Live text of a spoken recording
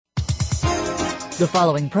The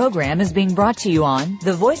following program is being brought to you on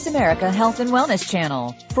the Voice America Health and Wellness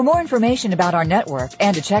Channel. For more information about our network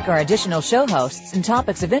and to check our additional show hosts and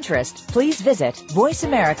topics of interest, please visit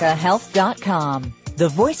voiceamericahealth.com. The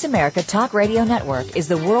Voice America Talk Radio Network is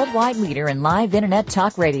the worldwide leader in live Internet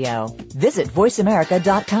talk radio. Visit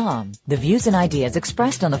voiceamerica.com. The views and ideas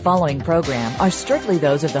expressed on the following program are strictly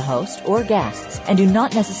those of the host or guests and do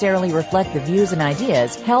not necessarily reflect the views and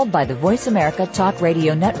ideas held by the Voice America Talk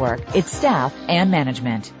Radio Network, its staff, and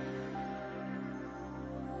management.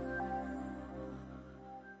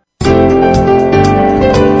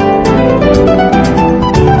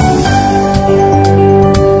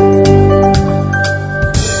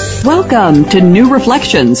 Welcome to New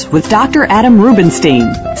Reflections with Dr. Adam Rubinstein.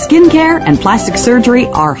 Skincare and plastic surgery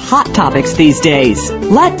are hot topics these days.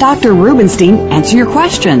 Let Dr. Rubinstein answer your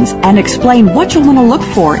questions and explain what you'll want to look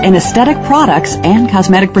for in aesthetic products and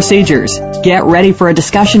cosmetic procedures. Get ready for a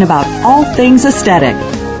discussion about all things aesthetic.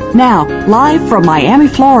 Now, live from Miami,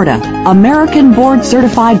 Florida, American Board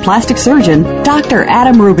Certified Plastic Surgeon, Dr.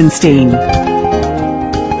 Adam Rubinstein.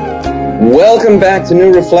 Welcome back to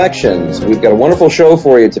New Reflections. We've got a wonderful show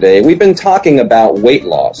for you today. We've been talking about weight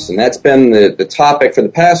loss, and that's been the topic for the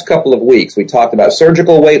past couple of weeks. We talked about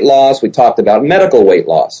surgical weight loss. We talked about medical weight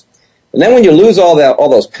loss. And then when you lose all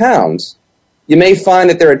those pounds, you may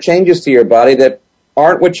find that there are changes to your body that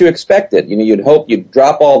aren't what you expected. You know, you'd hope you'd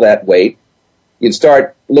drop all that weight. You'd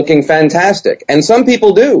start looking fantastic. And some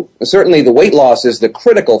people do. Certainly the weight loss is the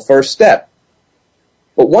critical first step.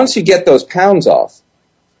 But once you get those pounds off,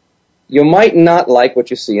 you might not like what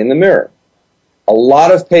you see in the mirror. A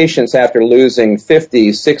lot of patients, after losing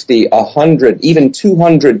 50, 60, 100, even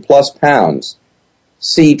 200 plus pounds,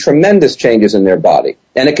 see tremendous changes in their body,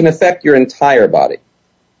 and it can affect your entire body.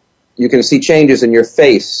 You can see changes in your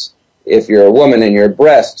face, if you're a woman, in your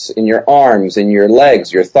breasts, in your arms, in your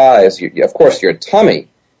legs, your thighs, of course your tummy.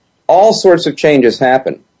 All sorts of changes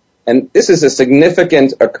happen. And this is a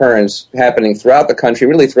significant occurrence happening throughout the country,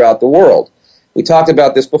 really throughout the world. We talked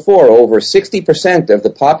about this before. Over 60% of the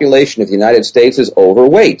population of the United States is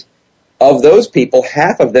overweight. Of those people,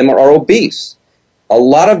 half of them are obese. A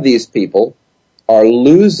lot of these people are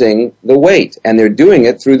losing the weight, and they're doing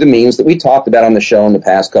it through the means that we talked about on the show in the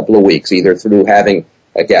past couple of weeks, either through having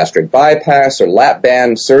a gastric bypass or lap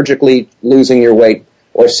band, surgically losing your weight,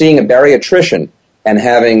 or seeing a bariatrician and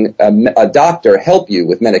having a doctor help you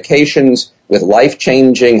with medications, with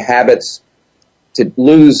life-changing habits to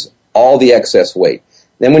lose all the excess weight.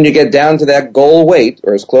 Then when you get down to that goal weight,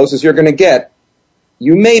 or as close as you're going to get,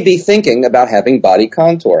 you may be thinking about having body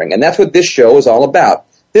contouring. And that's what this show is all about.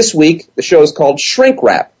 This week, the show is called Shrink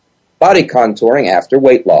Wrap, Body Contouring After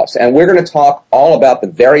Weight Loss. And we're going to talk all about the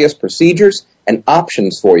various procedures and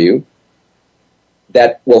options for you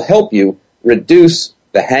that will help you reduce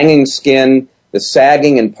the hanging skin, the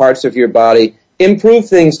sagging in parts of your body, improve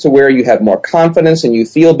things to where you have more confidence and you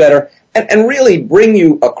feel better, and really bring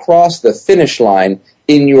you across the finish line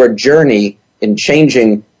in your journey in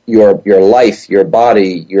changing your life, your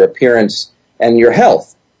body, your appearance, and your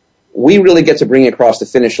health. We really get to bring you across the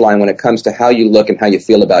finish line when it comes to how you look and how you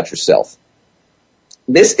feel about yourself.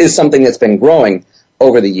 This is something that's been growing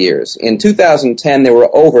over the years. In 2010, there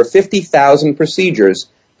were over 50,000 procedures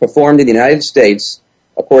performed in the United States,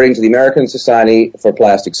 according to the American Society for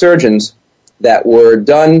Plastic Surgeons, that were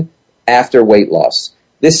done after weight loss.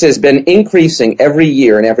 This has been increasing every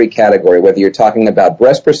year in every category, whether you're talking about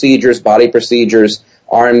breast procedures, body procedures,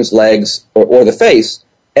 arms, legs, or the face.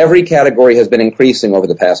 Every category has been increasing over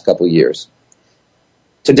the past couple of years.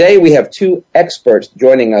 Today we have two experts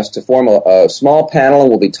joining us to form a small panel, and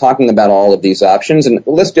we'll be talking about all of these options. And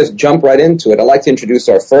let's just jump right into it. I'd like to introduce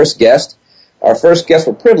our first guest. Our first guest,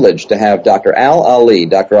 we're privileged to have Dr. Aly.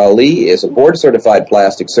 Dr. Aly is a board-certified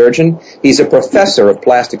plastic surgeon. He's a professor of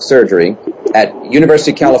plastic surgery at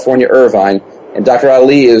University of California, Irvine. And Dr.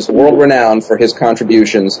 Aly is world-renowned for his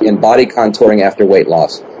contributions in body contouring after weight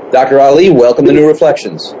loss. Dr. Aly, welcome to New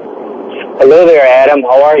Reflections. Hello there, Adam.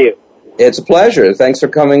 How are you? It's a pleasure. Thanks for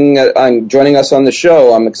coming and joining us on the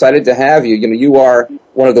show. I'm excited to have you. You are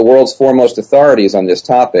one of the world's foremost authorities on this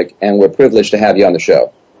topic, and we're privileged to have you on the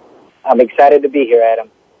show. I'm excited to be here, Adam.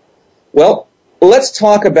 Well, let's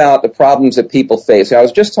talk about the problems that people face. I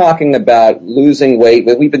was just talking about losing weight.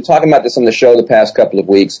 We've been talking about this on the show the past couple of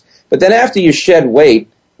weeks. But then after you shed weight,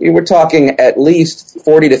 we were talking at least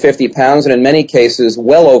 40 to 50 pounds, and in many cases,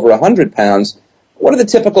 well over 100 pounds. What are the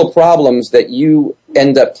typical problems that you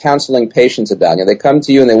end up counseling patients about? They come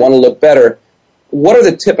to you and they want to look better. What are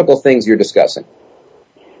the typical things you're discussing?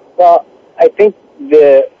 Well, I think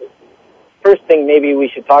the first thing maybe we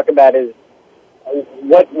should talk about is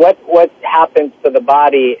what happens to the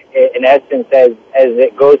body in essence as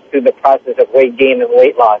it goes through the process of weight gain and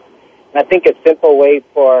weight loss. And I think a simple way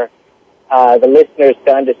for the listeners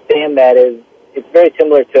to understand that is it's very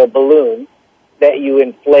similar to a balloon that you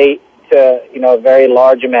inflate to a very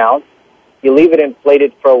large amount. You leave it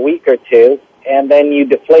inflated for a week or two, and then you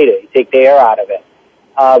deflate it. You take the air out of it.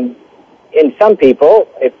 In some people,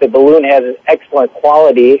 if the balloon has excellent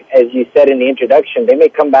quality, as you said in the introduction, they may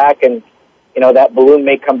come back and, that balloon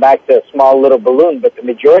may come back to a small little balloon, but the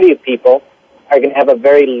majority of people are going to have a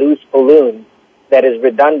very loose balloon that is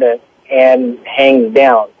redundant and hangs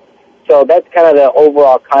down. So that's kind of the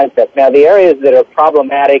overall concept. Now, the areas that are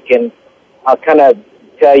problematic, and I'll kind of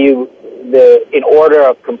tell you in order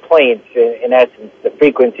of complaints, in essence, the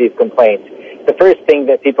frequency of complaints. The first thing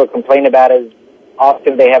that people complain about is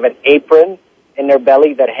often they have an apron in their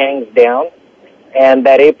belly that hangs down, and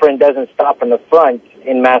that apron doesn't stop in the front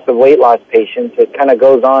in massive weight loss patients. It kind of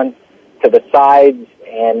goes on to the sides,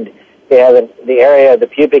 and they have the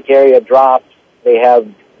pubic area drops. They have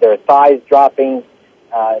their thighs dropping.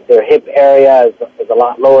 Their hip area is a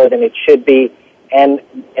lot lower than it should be, and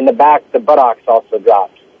in the back, the buttocks also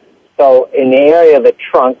drops. So in the area of the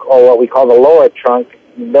trunk, or what we call the lower trunk,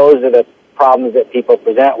 those are the problems that people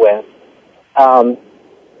present with.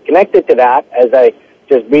 Connected to that, as I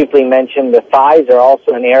just briefly mentioned, the thighs are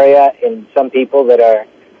also an area in some people that are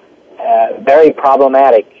very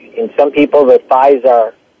problematic. In some people, the thighs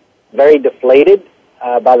are very deflated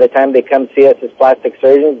by the time they come see us as plastic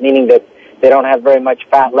surgeons, meaning that they don't have very much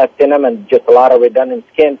fat left in them and just a lot of redundant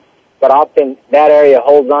skin. But often that area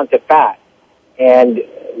holds on to fat, and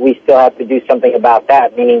we still have to do something about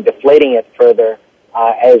that, meaning deflating it further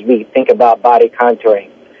as we think about body contouring.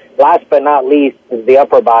 Last but not least is the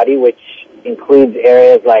upper body, which includes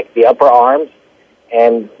areas like the upper arms,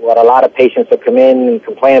 and what a lot of patients will come in and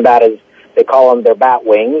complain about is they call them their bat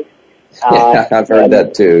wings. I've heard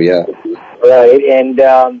that too, yeah. Right,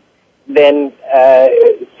 and then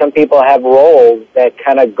some people have rolls that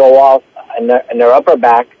kind of go off in their upper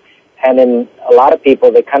back, and in a lot of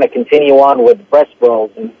people they kind of continue on with breast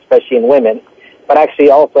rolls, especially in women, but actually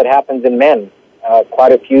also it happens in men.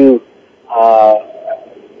 Quite a few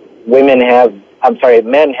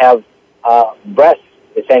men have breasts,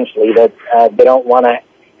 essentially, that they don't want to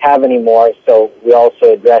have anymore, so we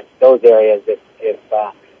also address those areas if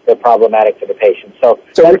they're problematic for the patient. So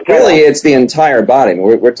really, it's the entire body.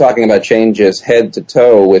 We're talking about changes head to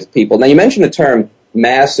toe with people. Now, you mentioned the term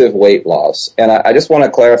massive weight loss, and I just want to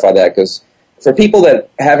clarify that, because for people that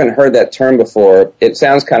haven't heard that term before, it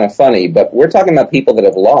sounds kind of funny, but we're talking about people that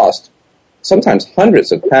have lost sometimes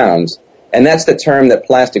hundreds of pounds, and that's the term that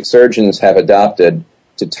plastic surgeons have adopted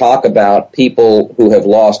to talk about people who have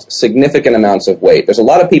lost significant amounts of weight. There's a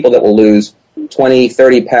lot of people that will lose 20,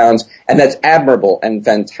 30 pounds, and that's admirable and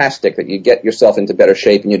fantastic that you get yourself into better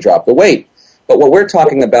shape and you drop the weight. But what we're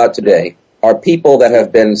talking about today are people that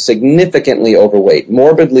have been significantly overweight,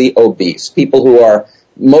 morbidly obese, people who are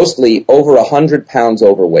mostly over 100 pounds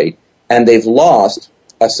overweight, and they've lost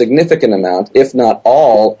a significant amount, if not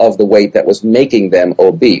all, of the weight that was making them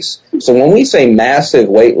obese. So when we say massive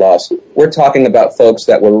weight loss, we're talking about folks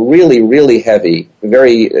that were really, really heavy,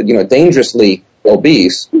 very, dangerously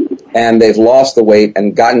obese, and they've lost the weight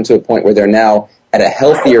and gotten to a point where they're now at a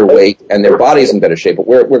healthier weight and their body's in better shape. But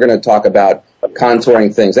we're going to talk about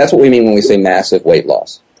contouring things. That's what we mean when we say massive weight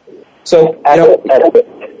loss. So,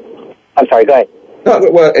 I'm sorry, go ahead.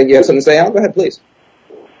 No, well, you have something to say, Al? Go ahead, please.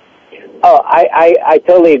 Oh, I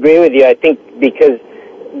totally agree with you. I think because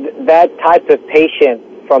that type of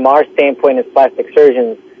patient, from our standpoint as plastic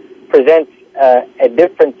surgeons, presents a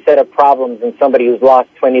different set of problems than somebody who's lost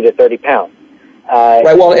 20 to 30 pounds.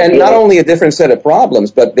 Right, well, and not only a different set of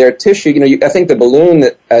problems, but their tissue, I think the balloon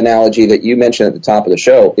analogy that you mentioned at the top of the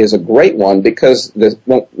show is a great one, because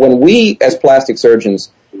when we, as plastic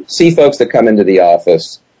surgeons, see folks that come into the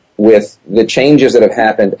office with the changes that have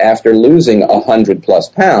happened after losing 100-plus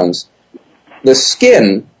pounds, the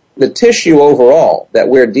skin, the tissue overall that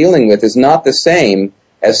we're dealing with is not the same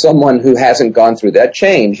as someone who hasn't gone through that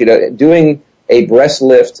change. Doing a breast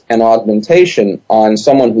lift and augmentation on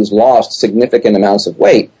someone who's lost significant amounts of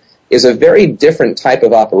weight is a very different type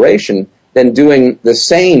of operation than doing the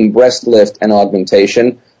same breast lift and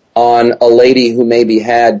augmentation on a lady who maybe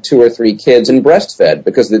had 2 or 3 kids and breastfed,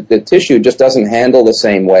 because the tissue just doesn't handle the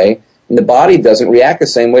same way, and the body doesn't react the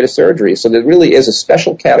same way to surgery. So there really is a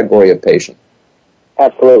special category of patient.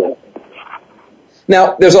 Absolutely.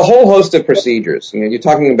 Now, there's a whole host of procedures. You're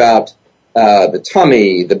talking about the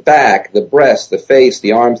tummy, the back, the breast, the face,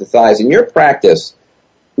 the arms, the thighs. In your practice,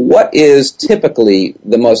 what is typically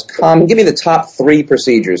the most common? Give me the top 3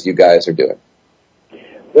 procedures you guys are doing.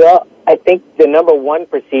 Well, I think the number one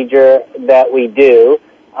procedure that we do,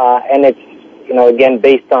 and it's, again,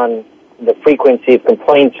 based on the frequency of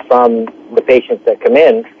complaints from the patients that come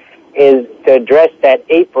in, is to address that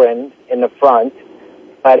apron in the front.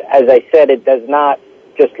 But as I said, it does not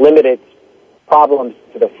just limit its problems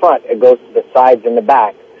to the front. It goes to the sides and the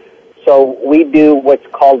back. So we do what's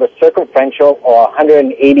called a circumferential or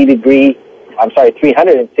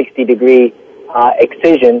 360-degree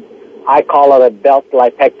excision. I call it a belt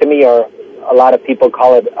lipectomy, or a lot of people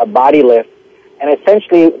call it a body lift. And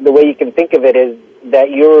essentially, the way you can think of it is that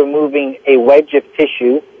you're removing a wedge of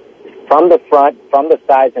tissue from the front, from the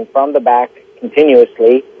sides, and from the back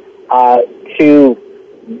continuously to,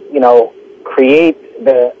 create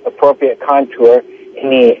the appropriate contour in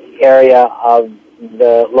the area of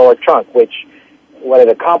the lower trunk, which what it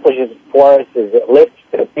accomplishes for us is it lifts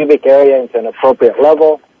the pubic area into an appropriate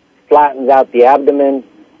level, flattens out the abdomen,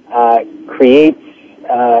 creates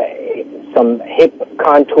some hip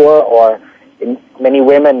contour, or in many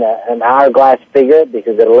women an hourglass figure,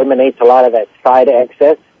 because it eliminates a lot of that side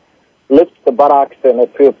excess, lifts the buttocks in a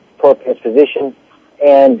appropriate position,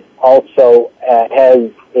 and also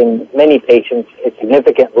has, in many patients, a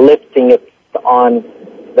significant lifting effect on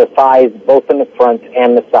the thighs, both in the front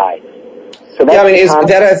and the sides. So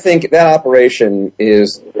I think that operation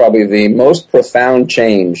is probably the most profound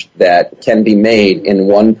change that can be made in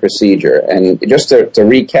one procedure. And just to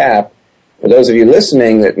recap, for those of you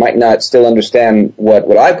listening that might not still understand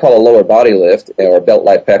what I call a lower body lift or belt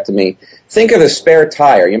lipectomy, think of a spare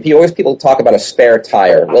tire. People talk about a spare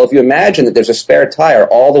tire. Well, if you imagine that there's a spare tire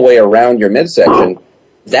all the way around your midsection,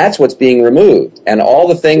 that's what's being removed. And all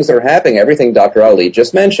the things that are happening, everything Dr. Aly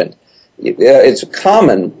just mentioned. It's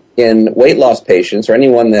common in weight loss patients, or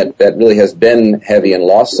anyone that really has been heavy and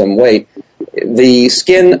lost some weight, the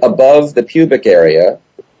skin above the pubic area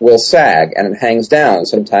will sag and it hangs down.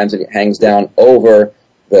 Sometimes it hangs down over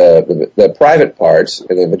the private parts,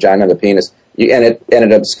 the vagina and the penis, and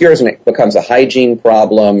it obscures, and it becomes a hygiene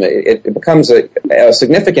problem. It becomes a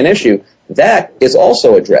significant issue. That is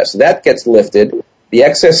also addressed. That gets lifted. The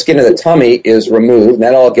excess skin of the tummy is removed, and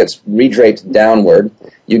that all gets redraped downward.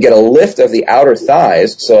 You get a lift of the outer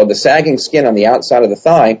thighs, so the sagging skin on the outside of the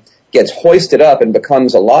thigh gets hoisted up and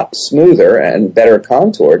becomes a lot smoother and better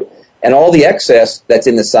contoured, and all the excess that's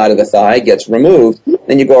in the side of the thigh gets removed.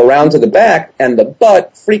 Then you go around to the back, and the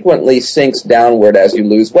butt frequently sinks downward as you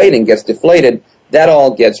lose weight and gets deflated. That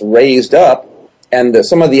all gets raised up, and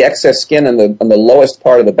some of the excess skin on the lowest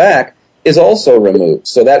part of the back is also removed.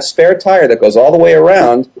 So that spare tire that goes all the way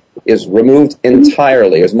around is removed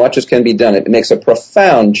entirely, as much as can be done. It makes a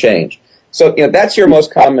profound change. So that's your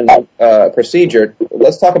most common procedure.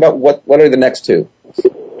 Let's talk about what are the next two.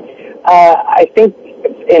 I think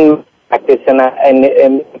in practice,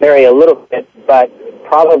 and vary a little bit, but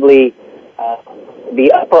probably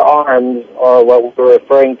the upper arms, or what we were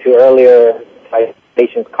referring to earlier, by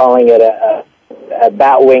patients calling it a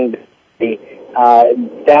bat wing.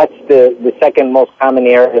 That's the second most common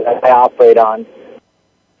area that I operate on.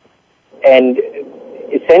 And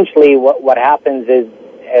essentially what happens is,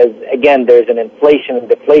 again, there's an inflation and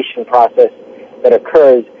deflation process that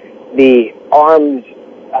occurs. The arms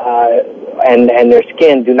and their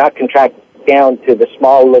skin do not contract down to the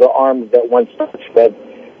small little arms that one starts with.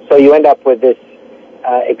 So you end up with this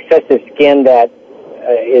excessive skin that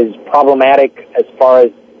is problematic as far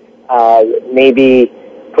as maybe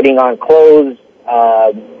putting on clothes,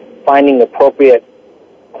 finding appropriate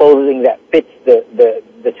clothing that fits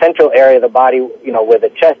the central area of the body, where the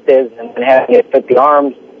chest is, and having it fit the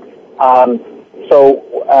arms. So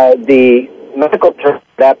the medical term for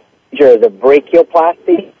that procedure is a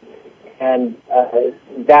brachioplasty, and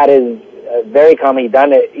that is very commonly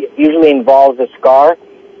done. It usually involves a scar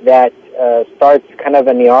that starts kind of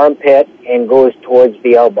in the armpit and goes towards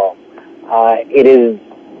the elbow. It is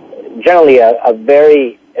generally a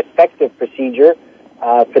very effective procedure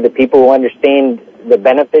for the people who understand the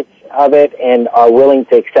benefits of it and are willing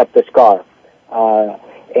to accept the scar.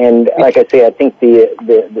 And like I say, I think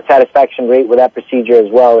the satisfaction rate with that procedure as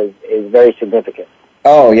well is very significant.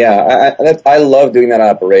 Oh, yeah. I love doing that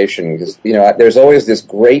operation because, there's always this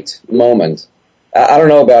great moment. I don't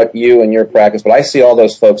know about you and your practice, but I see all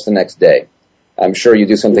those folks the next day. I'm sure you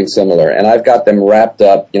do something similar. And I've got them wrapped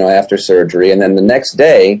up, after surgery. And then the next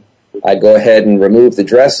day, I go ahead and remove the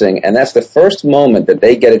dressing. And that's the first moment that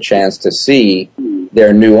they get a chance to see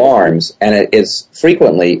their new arms. And it's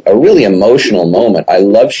frequently a really emotional moment. I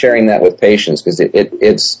love sharing that with patients because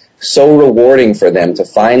it's so rewarding for them to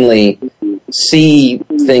finally see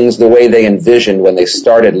things the way they envisioned when they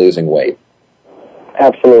started losing weight.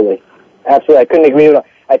 Absolutely. I couldn't agree with.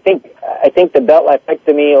 I think I think the belt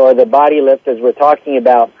lipectomy or the body lift, as we're talking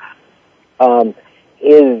about,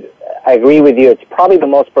 is, I agree with you, it's probably the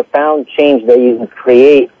most profound change that you can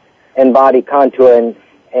create in body contour.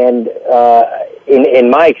 And in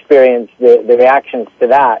my experience, the reactions to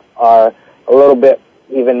that are a little bit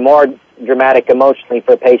even more dramatic emotionally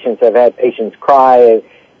for patients. I've had patients cry,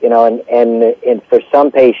 and for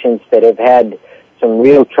some patients that have had some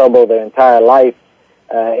real trouble their entire life,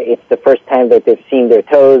 it's the first time that they've seen their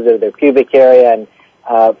toes or their pubic area. And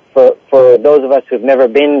for those of us who've never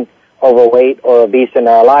been overweight or obese in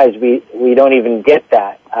our lives, we don't even get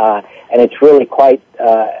that. And it's really quite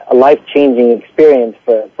a life-changing experience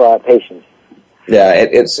for our patients. Yeah,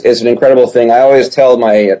 it's an incredible thing. I always tell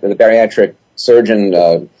the bariatric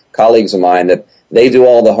surgeon colleagues of mine that they do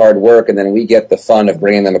all the hard work, and then we get the fun of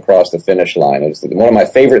bringing them across the finish line. It's one of my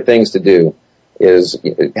favorite things to do is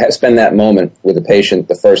spend that moment with the patient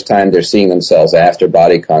the first time they're seeing themselves after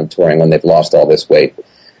body contouring when they've lost all this weight.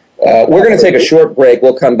 We're going to take a short break.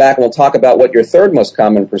 We'll come back and we'll talk about what your third most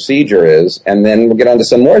common procedure is, and then we'll get on to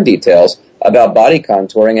some more details about body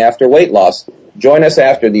contouring after weight loss. Join us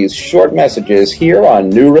after these short messages here on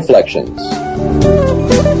New Reflections.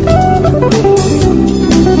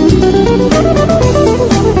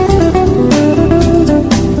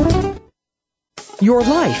 Your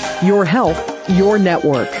life, your health, your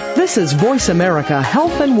network. This is Voice America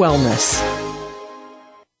Health and Wellness.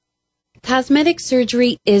 Cosmetic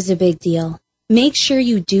surgery is a big deal. Make sure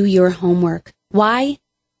you do your homework. Why?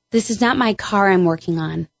 This is not my car I'm working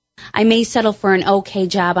on. I may settle for an okay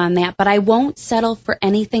job on that, but I won't settle for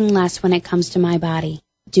anything less when it comes to my body.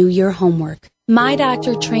 Do your homework. My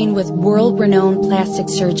Doctor trained with world-renowned plastic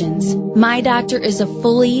surgeons. My Doctor is a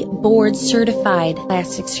fully board-certified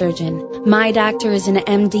plastic surgeon. My Doctor is an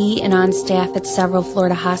MD and on staff at several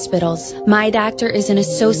Florida hospitals. My Doctor is an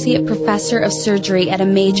associate professor of surgery at a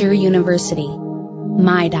major university.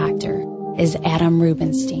 My Doctor is Adam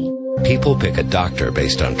Rubenstein. People pick a doctor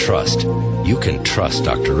based on trust. You can trust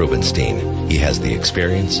Dr. Rubenstein. He has the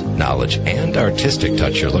experience, knowledge, and artistic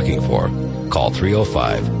touch you're looking for. Call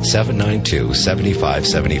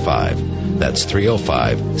 305-792-7575. That's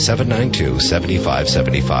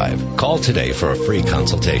 305-792-7575. Call today for a free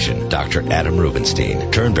consultation. Dr. Adam Rubenstein,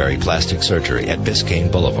 Turnberry Plastic Surgery at Biscayne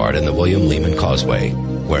Boulevard in the William Lehman Causeway,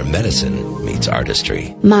 where medicine meets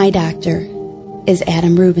artistry. My Doctor is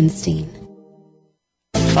Adam Rubenstein.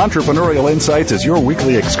 Entrepreneurial Insights is your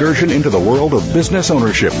weekly excursion into the world of business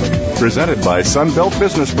ownership. Presented by Sunbelt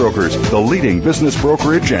Business Brokers, the leading business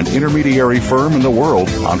brokerage and intermediary firm in the world.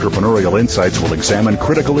 Entrepreneurial Insights will examine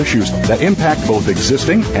critical issues that impact both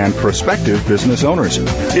existing and prospective business owners.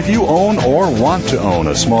 If you own or want to own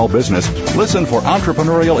a small business, listen for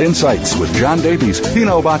Entrepreneurial Insights with John Davies,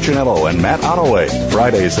 Pino Baccinello, and Matt Ottaway.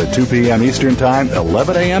 Fridays at 2 p.m. Eastern Time,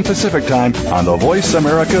 11 a.m. Pacific Time on the Voice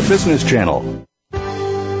America Business Channel.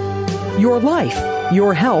 Your life,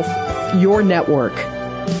 your health, your network.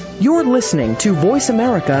 You're listening to Voice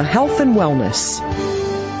America Health and Wellness.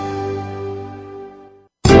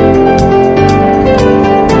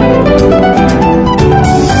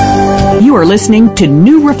 You are listening to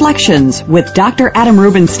New Reflections with Dr. Adam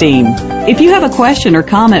Rubenstein. If you have a question or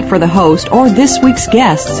comment for the host or this week's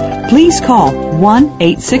guests, please call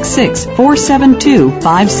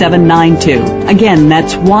 1-866-472-5792. Again,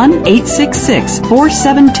 that's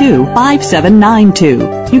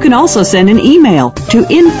 1-866-472-5792. You can also send an email to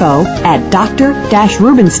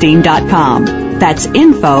info@dr-rubenstein.com. That's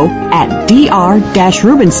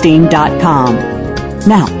info@dr-rubenstein.com.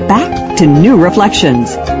 Now, back to New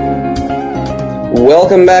Reflections.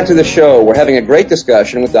 Welcome back to the show. We're having a great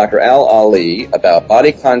discussion with Dr. Aly about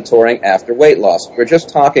body contouring after weight loss. We're just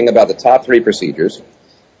talking about the top three procedures,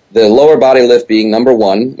 the lower body lift being number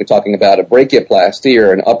one. We're talking about a brachioplasty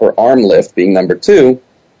or an upper arm lift being number two.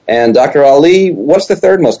 And Dr. Aly, what's the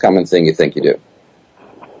third most common thing you think you do?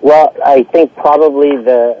 Well, I think probably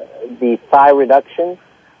the thigh reduction is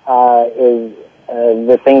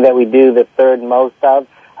the thing that we do the third most of.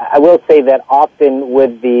 I will say that often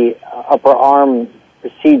with the upper arm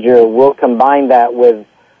procedure, we'll combine that with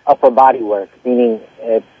upper body work, meaning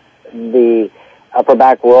if the upper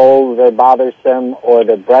back rolls are bothersome or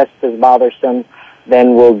the breast is bothersome,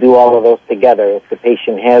 then we'll do all of those together if the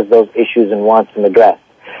patient has those issues and wants them addressed.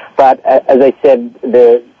 But as I said,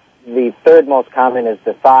 the third most common is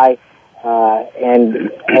the thigh,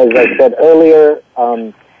 and as I said earlier,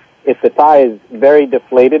 if the thigh is very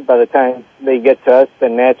deflated by the time they get to us,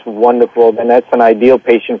 then that's wonderful. Then that's an ideal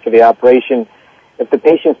patient for the operation. If the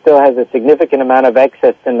patient still has a significant amount of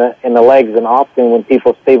excess in the legs, and often when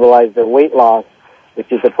people stabilize their weight loss,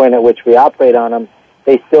 which is the point at which we operate on them,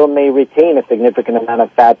 they still may retain a significant amount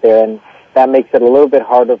of fat there. that makes it a little bit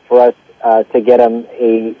harder for us to get them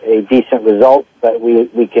a decent result, but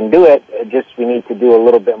we can do it. Just we need to do a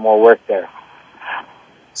little bit more work there.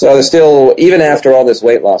 So there's still, even after all this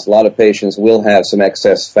weight loss, a lot of patients will have some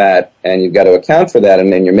excess fat, and you've got to account for that,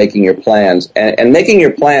 and then you're making your plans. And making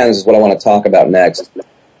your plans is what I want to talk about next.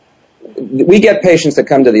 We get patients that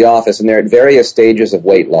come to the office, and they're at various stages of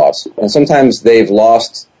weight loss. And sometimes they've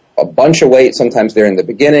lost a bunch of weight, sometimes they're in the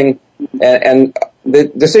beginning, and the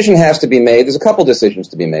decision has to be made. There's a couple decisions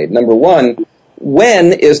to be made. Number one,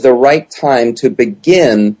 when is the right time to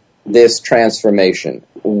begin this transformation?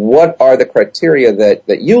 What are the criteria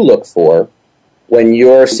that you look for when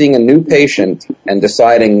you're seeing a new patient and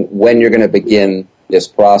deciding when you're going to begin this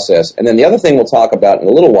process? And then the other thing we'll talk about in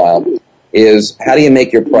a little while is how do you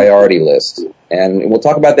make your priority list? And we'll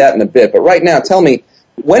talk about that in a bit. But right now, tell me,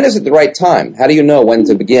 when is it the right time? How do you know when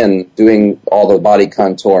to begin doing all the body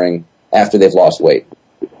contouring after they've lost weight?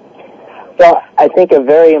 Well, I think a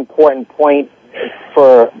very important point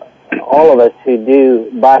for all of us who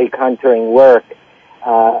do body contouring work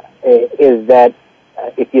is that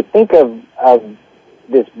if you think of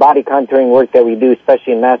this body contouring work that we do,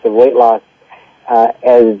 especially in massive weight loss,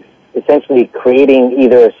 as essentially creating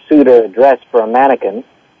either a suit or a dress for a mannequin,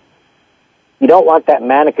 you don't want that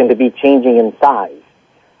mannequin to be changing in size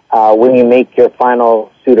when you make your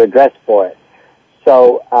final suit or dress for it.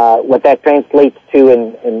 So what that translates to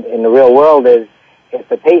in the real world is if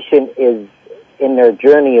the patient is in their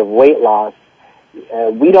journey of weight loss,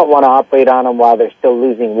 we don't want to operate on them while they're still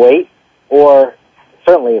losing weight, or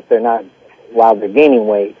certainly if they're not while they're gaining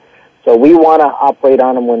weight. So we want to operate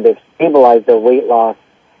on them when they've stabilized their weight loss,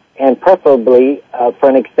 and preferably for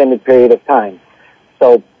an extended period of time.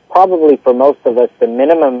 So probably for most of us, the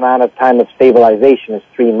minimum amount of time of stabilization is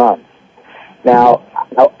 3 months. Now,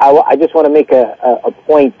 I just want to make a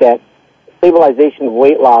point that stabilization of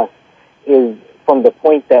weight loss is from the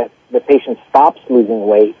point that the patient stops losing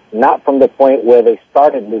weight, not from the point where they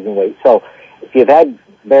started losing weight. So if you've had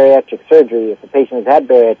bariatric surgery, if the patient has had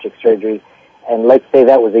bariatric surgery, and let's say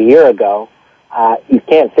that was a year ago, you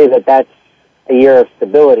can't say that that's a year of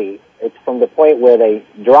stability. It's from the point where they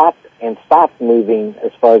dropped and stopped moving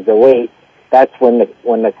as far as their weight. That's when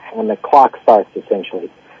the clock starts, essentially.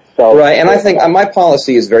 So, right, and I think my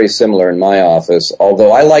policy is very similar in my office,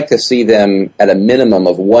 although I like to see them at a minimum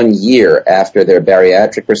of 1 year after their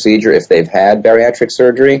bariatric procedure if they've had bariatric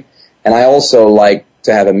surgery, and I also like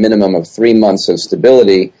to have a minimum of 3 months of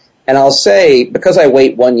stability. And I'll say, because I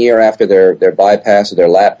wait 1 year after their bypass or their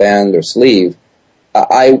lap band or sleeve,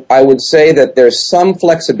 I would say that there's some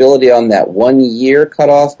flexibility on that 1 year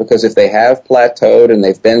cutoff, because if they have plateaued and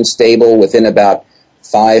they've been stable within about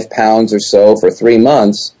 5 pounds or so for 3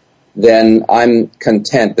 months, then I'm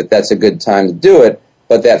content that that's a good time to do it.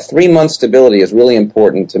 But that 3 month stability is really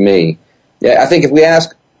important to me. Yeah, I think if we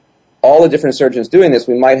ask all the different surgeons doing this,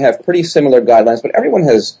 we might have pretty similar guidelines, but everyone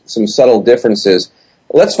has some subtle differences.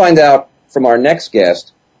 Let's find out from our next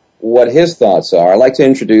guest what his thoughts are. I'd like to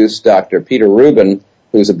introduce Dr. Peter Rubin,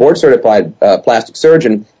 who's a board-certified plastic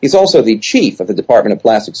surgeon. He's also the chief of the Department of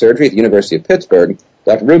Plastic Surgery at the University of Pittsburgh.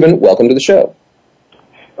 Dr. Rubin, welcome to the show.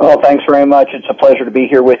 Well, thanks very much. It's a pleasure to be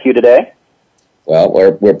here with you today. Well,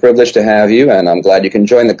 we're privileged to have you, and I'm glad you can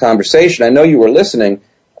join the conversation. I know you were listening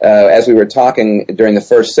as we were talking during the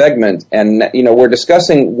first segment, and we're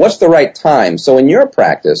discussing what's the right time. So in your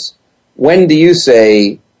practice, when do you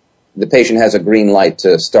say the patient has a green light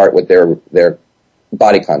to start with their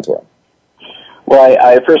body contour? Well,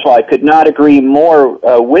 first of all, I could not agree more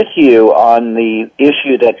with you on the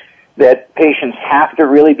issue that patients have to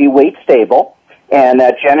really be weight stable, and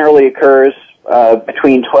that generally occurs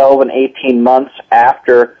between 12 and 18 months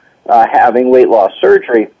after having weight loss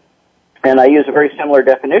surgery. And I use a very similar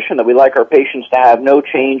definition that we like our patients to have no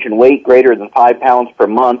change in weight greater than 5 pounds per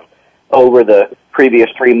month over the previous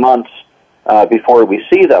 3 months before we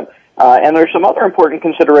see them. And there's some other important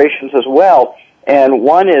considerations as well, and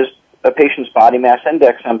one is a patient's body mass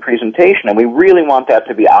index on presentation, and we really want that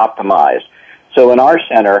to be optimized. So in our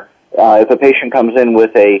center, if a patient comes in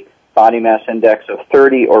with a body mass index of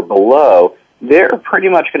 30 or below, they're pretty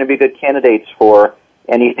much going to be good candidates for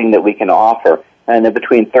anything that we can offer. And then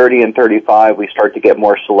between 30 and 35, we start to get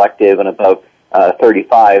more selective, and above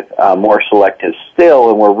 35, more selective still,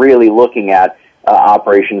 and we're really looking at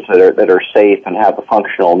operations that are safe and have a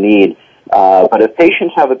functional need. But if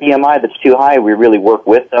patients have a BMI that's too high, we really work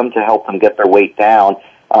with them to help them get their weight down.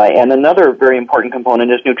 And another very important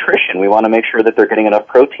component is nutrition. We want to make sure that they're getting enough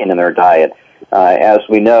protein in their diet. As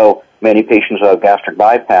we know, many patients who have gastric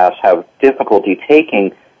bypass have difficulty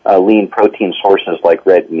taking lean protein sources like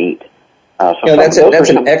red meat. That's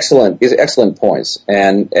an excellent points,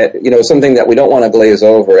 and something that we don't want to glaze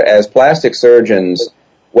over as plastic surgeons.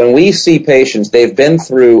 When we see patients, they've been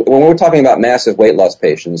through. When we're talking about massive weight loss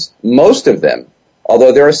patients, most of them,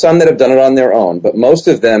 although there are some that have done it on their own, but most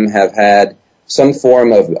of them have had some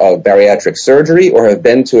form of bariatric surgery or have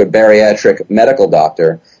been to a bariatric medical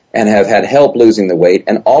doctor and have had help losing the weight,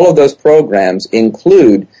 and all of those programs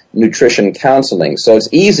include nutrition counseling. So it's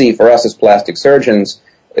easy for us as plastic surgeons,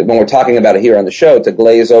 when we're talking about it here on the show, to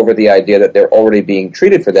glaze over the idea that they're already being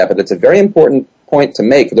treated for that. But it's a very important point to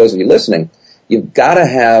make for those of you listening. You've got to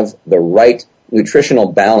have the right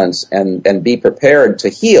nutritional balance and be prepared to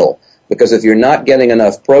heal. Because if you're not getting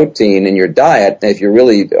enough protein in your diet, if you're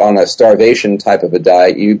really on a starvation type of a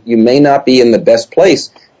diet, you may not be in the best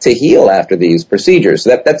place to heal after these procedures.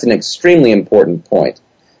 So that's an extremely important point.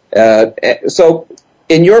 So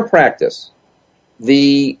in your practice,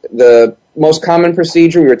 the most common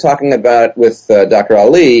procedure we were talking about with Dr.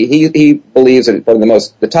 Aly, he believes that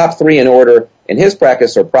the top three in order in his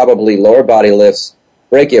practice are probably lower body lifts,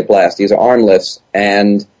 brachioplasties, or arm lifts,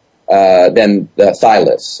 and then the thigh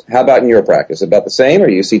lifts. How about in your practice? About the same, or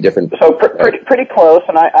do you see different? So pretty close,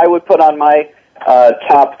 and I would put on my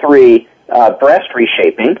top three breast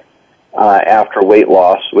reshaping after weight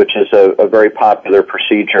loss, which is a very popular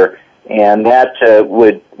procedure, and that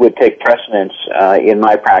would take precedence in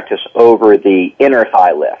my practice over the inner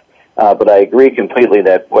thigh lift. But I agree completely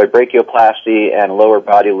that brachioplasty and lower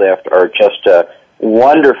body lift are just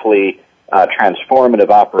wonderfully transformative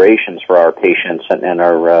operations for our patients and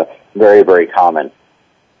are very, very common.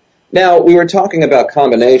 Now, we were talking about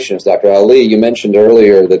combinations, Dr. Aly. You mentioned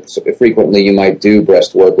earlier that frequently you might do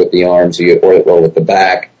breast work with the arms or with the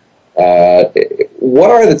back. What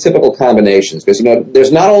are the typical combinations? Because,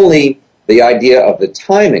 there's not only the idea of the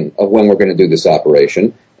timing of when we're going to do this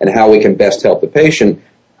operation and how we can best help the patient.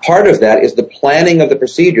 Part of that is the planning of the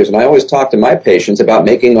procedures. And I always talk to my patients about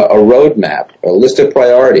making a roadmap, a list of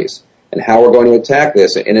priorities, and how we're going to attack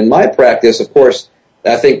this. And in my practice, of course,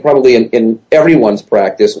 I think probably in everyone's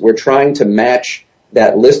practice, we're trying to match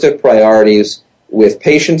that list of priorities with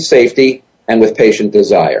patient safety and with patient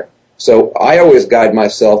desire. So I always guide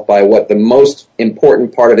myself by what the most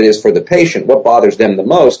important part of it is for the patient, what bothers them the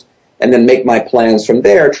most, and then make my plans from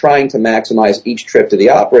there, trying to maximize each trip to the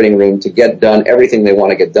operating room to get done everything they want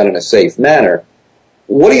to get done in a safe manner.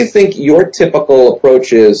 What do you think your typical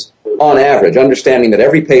approach is on average, understanding that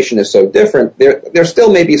every patient is so different? There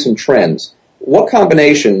still may be some trends. What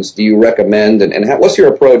combinations do you recommend, and what's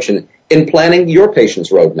your approach in planning your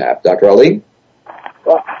patient's roadmap, Dr. Aly?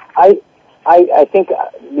 Well, I think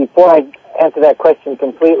before I answer that question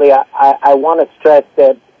completely, I want to stress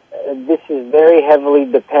that this is very heavily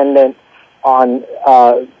dependent on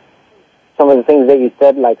some of the things that you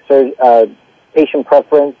said, like patient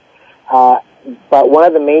preference. But one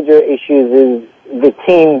of the major issues is the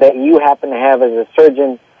team that you happen to have as a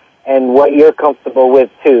surgeon and what you're comfortable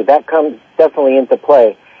with, too. That comes definitely into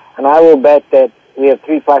play. And I will bet that we have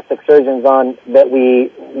three plastic surgeons on that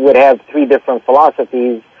we would have three different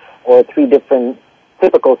philosophies or three different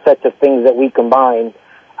typical sets of things that we combine,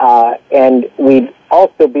 and we'd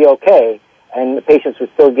all still be okay, and the patients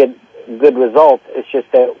would still get good results. It's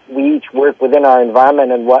just that we each work within our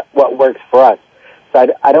environment and what works for us. So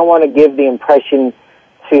I don't want to give the impression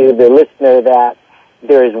to the listener that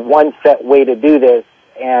there is one set way to do this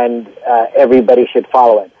and everybody should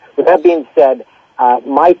follow it. With that being said,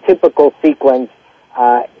 my typical sequence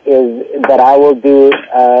is that I will do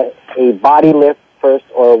a body lift first,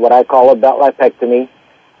 or what I call a belt lipectomy,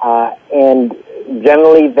 and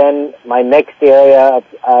generally then my next area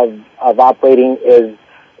of operating is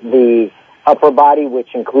the upper body,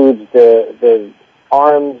 which includes the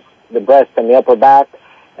arms, the breast, and the upper back.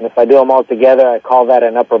 And if I do them all together, I call that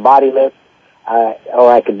an upper body lift,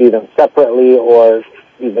 or I could do them separately or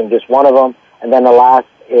even just one of them. And then the last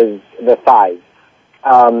is the thighs.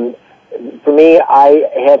 For me, I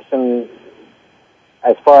have some,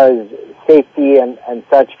 as far as safety and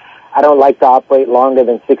such, I don't like to operate longer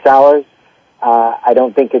than 6 hours. I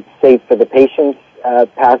don't think it's safe for the patients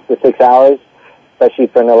past the 6 hours, especially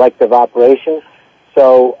for an elective operation.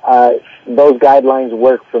 So those guidelines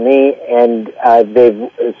work for me, and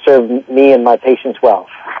they've served me and my patients well.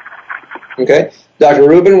 Okay. Dr.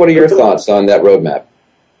 Rubin, what are your thoughts on that roadmap?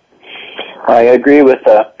 I agree with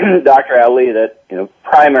Dr. Aly that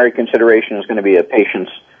primary consideration is going to be a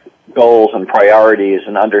patient's goals and priorities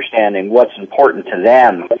and understanding what's important to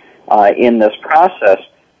them in this process.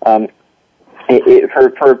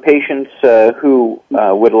 For patients who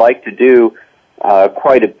would like to do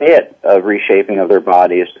quite a bit of reshaping of their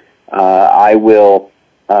bodies, I will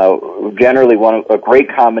generally a great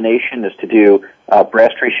combination is to do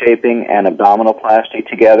breast reshaping and abdominoplasty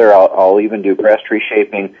together. I'll even do breast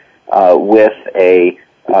reshaping with a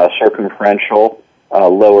circumferential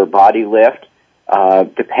lower body lift.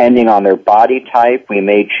 Depending on their body type, we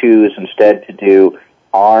may choose instead to do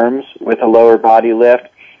arms with a lower body lift,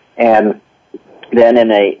 and then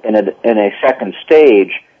in a second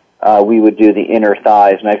stage, we would do the inner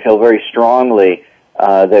thighs. And I feel very strongly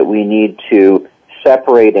that we need to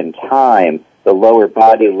separate in time the lower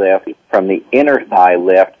body lift from the inner thigh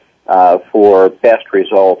lift for best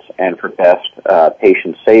results and for best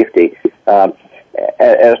patient safety.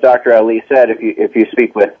 As Dr. Aly said, if you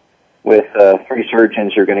speak with three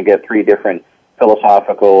surgeons, you're going to get three different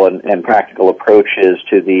philosophical and practical approaches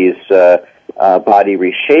to these body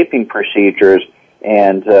reshaping procedures,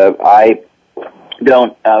 and I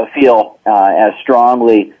don't feel as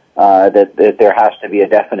strongly that there has to be a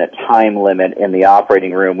definite time limit in the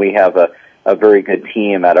operating room. We have a very good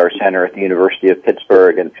team at our center at the University of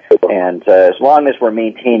Pittsburgh, and as long as we're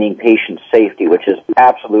maintaining patient safety, which is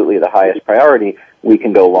absolutely the highest priority, we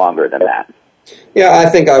can go longer than that. Yeah, I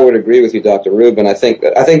think I would agree with you, Dr. Rubin. I think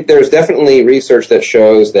there's definitely research that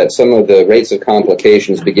shows that some of the rates of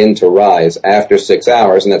complications begin to rise after 6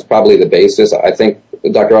 hours, and that's probably the basis. I think,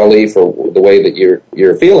 Dr. Aly, for the way that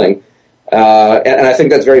you're feeling, and I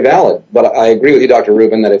think that's very valid. But I agree with you, Dr.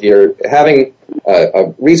 Rubin, that if you're having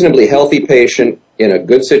a reasonably healthy patient in a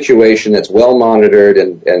good situation that's well monitored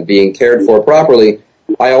and being cared for properly,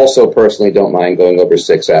 I also personally don't mind going over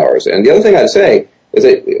 6 hours. And the other thing I'd say is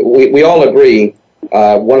that we all agree,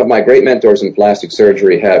 one of my great mentors in plastic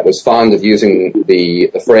surgery was fond of using the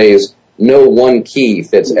phrase, no one key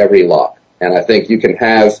fits every lock. And I think you can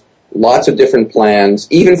have lots of different plans,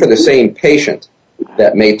 even for the same patient,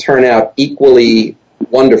 that may turn out equally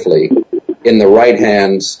wonderfully in the right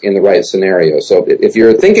hands, in the right scenario. So if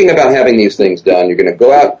you're thinking about having these things done, you're going to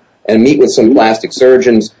go out and meet with some plastic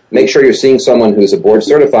surgeons. Make sure you're seeing someone who's a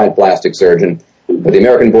board-certified plastic surgeon for the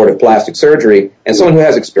American Board of Plastic Surgery, and someone who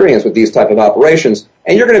has experience with these type of operations,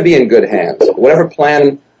 and you're going to be in good hands. Whatever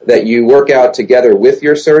plan that you work out together with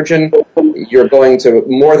your surgeon, you're going to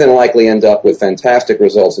more than likely end up with fantastic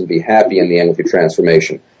results and be happy in the end with your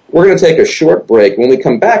transformation. We're going to take a short break. When we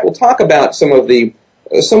come back, we'll talk about some of the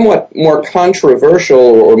somewhat more controversial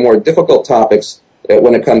or more difficult topics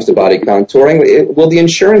when it comes to body contouring. Will the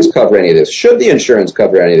insurance cover any of this? Should the insurance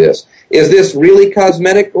cover any of this? Is this really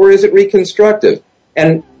cosmetic or is it reconstructive?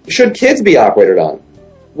 And should kids be operated on?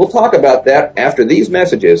 We'll talk about that after these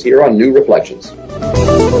messages here on New Reflections.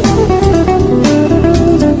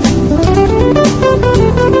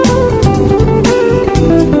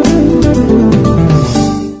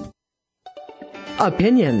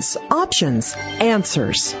 Opinions, options,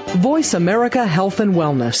 answers. Voice America Health and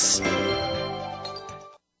Wellness.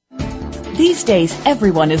 These days,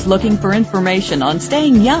 everyone is looking for information on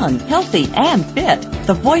staying young, healthy, and fit.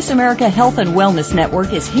 The Voice America Health and Wellness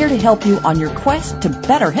Network is here to help you on your quest to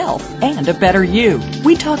better health and a better you.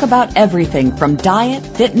 We talk about everything from diet,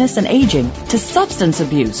 fitness, and aging to substance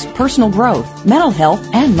abuse, personal growth, mental health,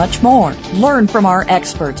 and much more. Learn from our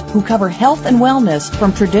experts who cover health and wellness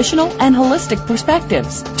from traditional and holistic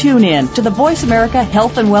perspectives. Tune in to the Voice America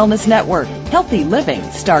Health and Wellness Network. Healthy living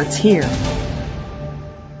starts here.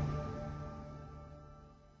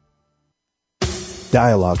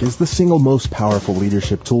 Dialogue is the single most powerful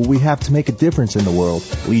leadership tool we have to make a difference in the world.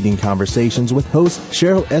 Leading Conversations with host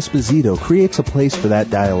Cheryl Esposito creates a place for that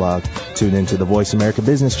dialogue. Tune into the Voice America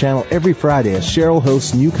Business Channel every Friday as Cheryl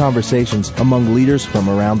hosts new conversations among leaders from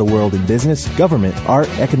around the world in business, government, art,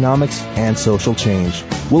 economics, and social change.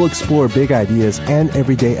 We'll explore big ideas and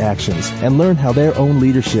everyday actions and learn how their own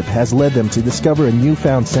leadership has led them to discover a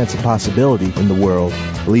newfound sense of possibility in the world.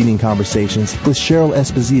 Leading Conversations with Cheryl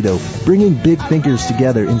Esposito, bringing big thinkers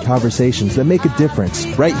together in conversations that make a difference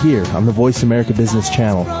right here on the Voice America Business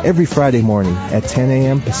Channel every Friday morning at 10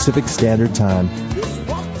 a.m. Pacific Standard Time.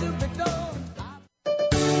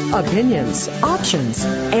 Opinions, options,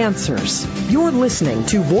 answers. You're listening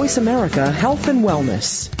to Voice America Health and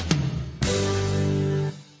Wellness.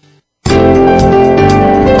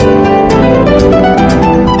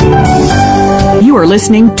 You are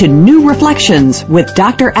listening to New Reflections with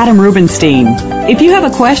Dr. Adam Rubenstein. If you have a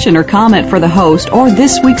question or comment for the host or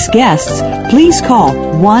this week's guests, please call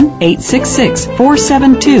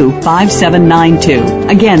 1-866-472-5792.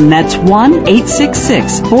 Again, that's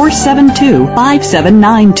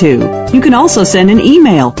 1-866-472-5792. You can also send an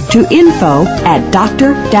email to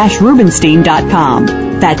info@dr-rubenstein.com.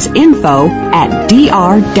 That's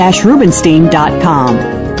info@dr-rubenstein.com.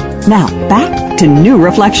 Now, back to New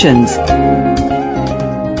Reflections.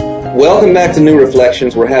 Welcome back to New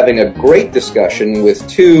Reflections. We're having a great discussion with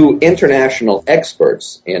two international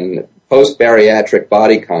experts in post-bariatric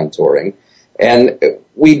body contouring. And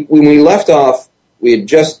when we left off, we had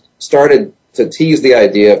just started to tease the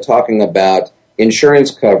idea of talking about insurance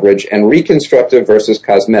coverage and reconstructive versus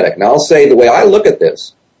cosmetic. Now, I'll say the way I look at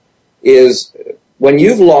this is when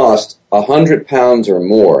you've lost 100 pounds or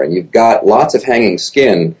more and you've got lots of hanging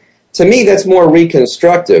skin, to me, that's more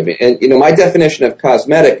reconstructive. And, my definition of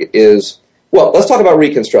cosmetic is, well, let's talk about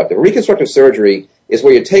reconstructive. Reconstructive surgery is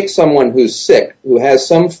where you take someone who's sick, who has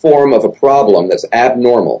some form of a problem that's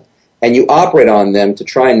abnormal, and you operate on them to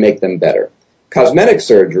try and make them better. Cosmetic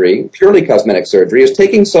surgery, purely cosmetic surgery, is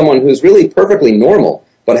taking someone who's really perfectly normal,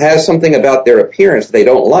 but has something about their appearance they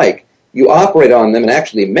don't like. You operate on them and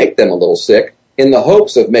actually make them a little sick in the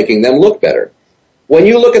hopes of making them look better. When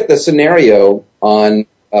you look at the scenario on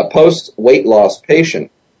a post-weight loss patient,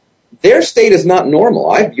 their state is not normal.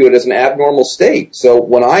 I view it as an abnormal state. So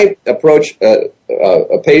when I approach a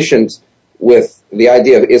patient with the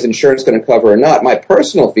idea of is insurance going to cover or not, my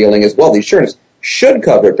personal feeling is, well, the insurance should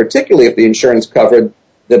cover it, particularly if the insurance covered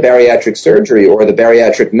the bariatric surgery or the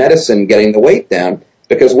bariatric medicine getting the weight down,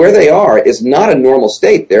 because where they are is not a normal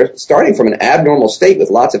state. They're starting from an abnormal state with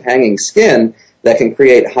lots of hanging skin that can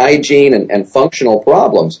create hygiene and functional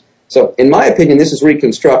problems. So, in my opinion, this is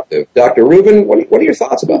reconstructive. Dr. Rubin, what are your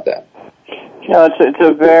thoughts about that? It's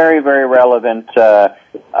a very, very relevant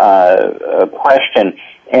question.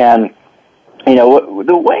 And,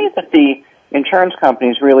 the way that the insurance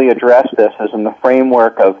companies really address this is in the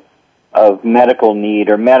framework of medical need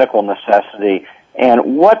or medical necessity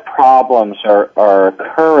and what problems are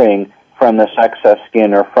occurring from this excess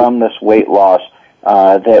skin or from this weight loss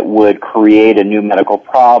that would create a new medical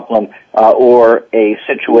problem or a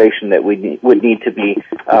situation that would need to be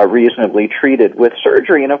reasonably treated with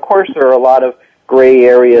surgery. And, of course, there are a lot of gray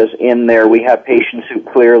areas in there. We have patients who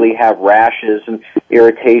clearly have rashes and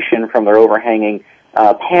irritation from their overhanging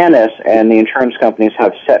pannus, and the insurance companies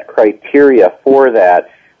have set criteria for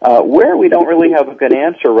that. Where we don't really have a good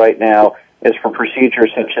answer right now is for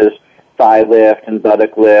procedures such as thigh lift and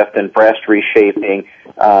buttock lift and breast reshaping,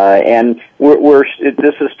 and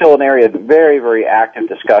this is still an area of very, very active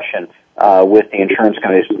discussion with the insurance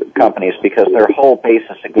companies because their whole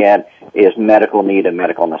basis, again, is medical need and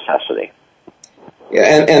medical necessity.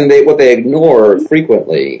 Yeah, and what they ignore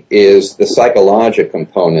frequently is the psychological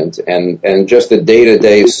component and just the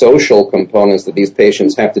day-to-day social components that these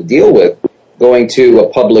patients have to deal with. Going to a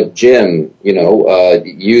public gym,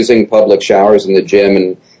 using public showers in the gym,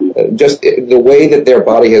 and just the way that their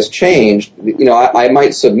body has changed. I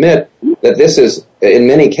might submit that this is, in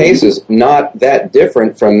many cases, not that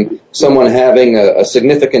different from someone having a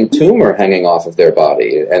significant tumor hanging off of their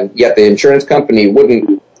body, and yet the insurance company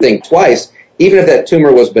wouldn't think twice, even if that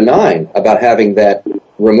tumor was benign, about having that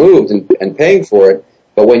removed and paying for it.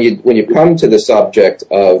 But when you come to the subject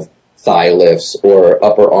of thigh lifts or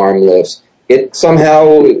upper arm lifts, it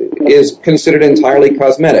somehow is considered entirely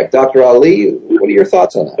cosmetic. Dr. Aly, what are your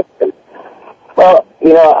thoughts on that? Well,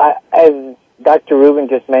 as Dr. Rubin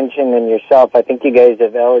just mentioned and yourself, I think you guys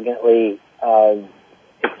have elegantly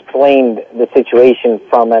explained the situation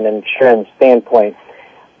from an insurance standpoint.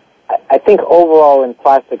 I think overall in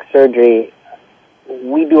plastic surgery,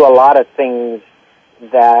 we do a lot of things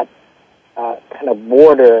that kind of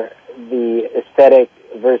border the aesthetic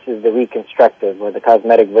versus the reconstructive, or the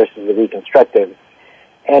cosmetic versus the reconstructive.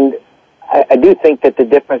 And I do think that the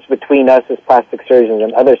difference between us as plastic surgeons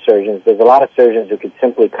and other surgeons, there's a lot of surgeons who could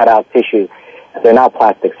simply cut out tissue. They're not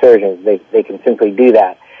plastic surgeons. They can simply do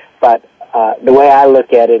that. But the way I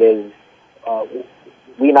look at it is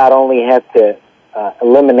we not only have to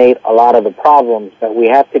eliminate a lot of the problems, but we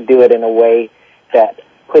have to do it in a way that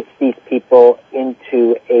puts these people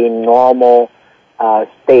into a normal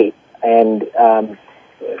state. And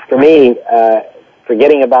for me,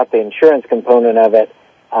 forgetting about the insurance component of it,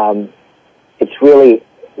 it's really,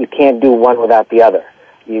 you can't do one without the other.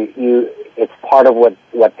 It's part of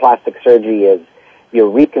what plastic surgery is. You're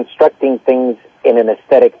reconstructing things in an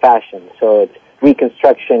aesthetic fashion. So it's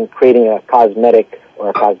reconstruction, creating a cosmetic or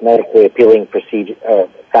a cosmetically appealing procedure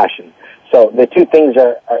fashion. So the two things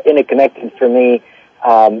are interconnected for me.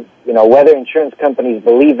 Whether insurance companies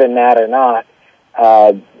believe in that or not,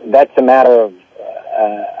 that's a matter of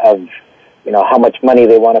how much money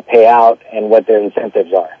they want to pay out and what their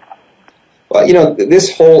incentives are. Well,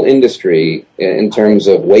 this whole industry, in terms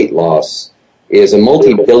of weight loss, is a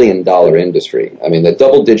multi-billion-dollar industry. I mean, the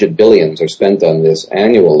double-digit billions are spent on this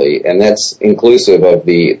annually, and that's inclusive of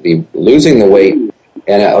the losing the weight,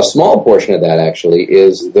 and a small portion of that, actually,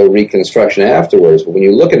 is the reconstruction afterwards. But when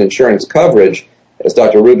you look at insurance coverage, as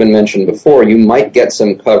Dr. Rubin mentioned before, you might get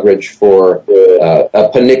some coverage for a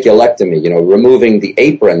paniculectomy, removing the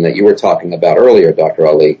apron that you were talking about earlier, Dr.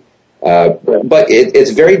 Aly. But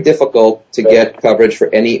it's very difficult to get coverage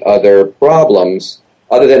for any other problems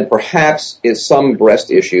other than perhaps some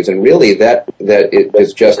breast issues. And really that it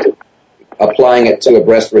is just applying it to a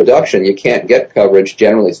breast reduction. You can't get coverage,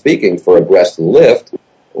 generally speaking, for a breast lift,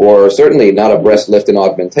 or certainly not a breast lift and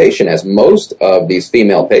augmentation, as most of these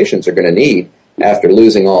female patients are going to need after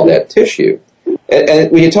losing all that tissue.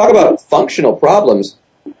 And when you talk about functional problems,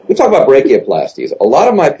 we talk about brachioplasties. A lot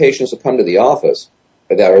of my patients will come to the office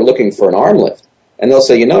that are looking for an arm lift, and they'll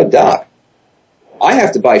say, Doc, I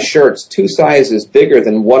have to buy shirts 2 sizes bigger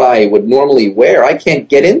than what I would normally wear. I can't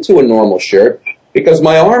get into a normal shirt because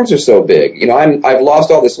my arms are so big. I've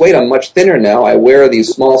lost all this weight. I'm much thinner now. I wear these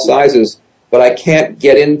small sizes, but I can't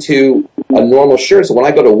get into a normal shirt. So when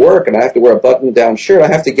I go to work and I have to wear a button-down shirt, I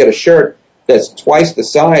have to get a shirt that's twice the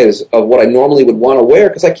size of what I normally would want to wear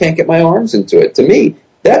because I can't get my arms into it. To me,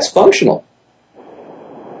 that's functional.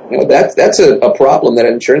 That's a problem that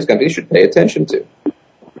an insurance company should pay attention to.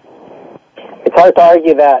 It's hard to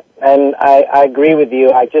argue that, and I agree with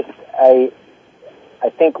you. I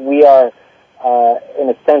think we are, in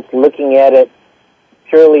a sense, looking at it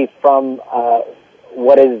purely from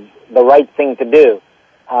what is the right thing to do.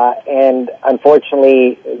 And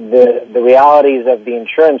unfortunately, the realities of the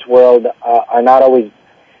insurance world are not always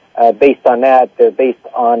based on that. They're based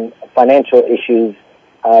on financial issues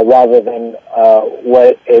rather than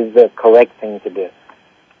what is the correct thing to do.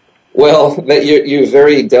 Well, you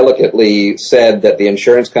very delicately said that the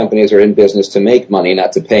insurance companies are in business to make money,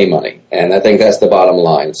 not to pay money, and I think that's the bottom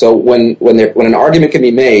line. So when an argument can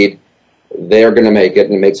be made, they're going to make it,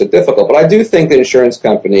 and it makes it difficult. But I do think that insurance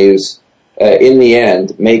companies, in the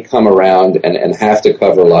end, may come around and have to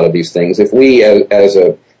cover a lot of these things. If we, as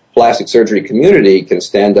a plastic surgery community, can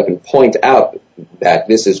stand up and point out that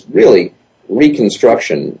this is really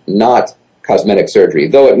reconstruction, not cosmetic surgery,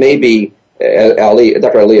 though it may be,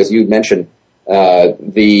 Dr. Aly, as you mentioned, a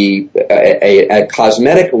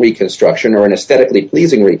cosmetic reconstruction or an aesthetically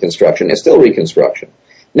pleasing reconstruction is still reconstruction.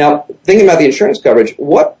 Now, thinking about the insurance coverage,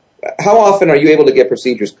 how often are you able to get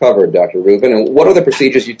procedures covered, Dr. Rubin, and what are the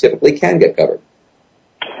procedures you typically can get covered?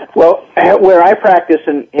 Well, where I practice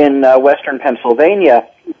in western Pennsylvania,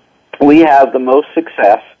 we have the most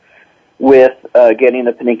success with getting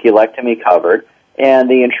the paniculectomy covered, and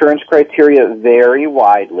the insurance criteria vary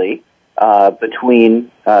widely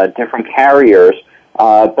between different carriers,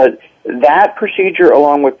 but that procedure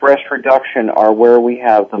along with breast reduction are where we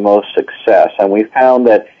have the most success, and we found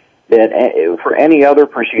that for any other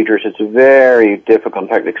procedures it's very difficult, in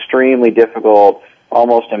fact extremely difficult,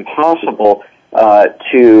 almost impossible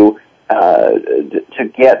to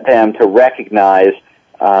get them to recognize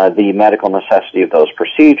the medical necessity of those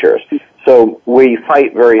procedures. So we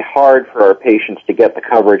fight very hard for our patients to get the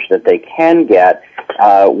coverage that they can get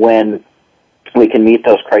when we can meet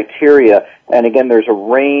those criteria. And again, there's a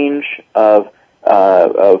range of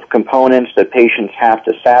components that patients have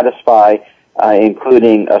to satisfy,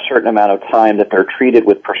 including a certain amount of time that they're treated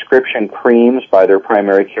with prescription creams by their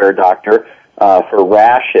primary care doctor for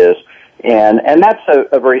rashes. And that's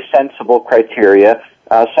a very sensible criteria.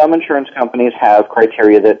 Some insurance companies have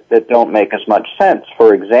criteria that don't make as much sense.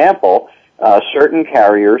 For example, certain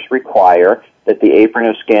carriers require that the apron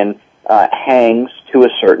of skin hangs to a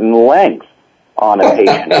certain length on a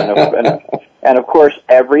patient. And of course,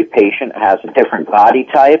 every patient has a different body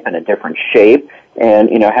type and a different shape. And,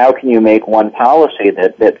 how can you make one policy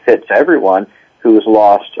that fits everyone who's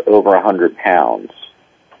lost over 100 pounds?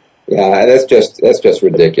 Yeah, that's just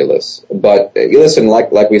ridiculous. But listen,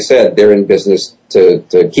 like we said, they're in business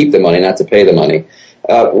to keep the money, not to pay the money.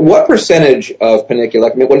 What percentage of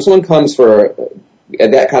paniculectomy, when someone comes for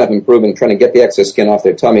that kind of improvement, trying to get the excess skin off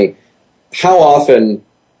their tummy, how often,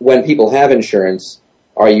 when people have insurance,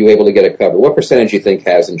 are you able to get it covered? What percentage do you think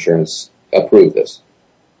has insurance approved this?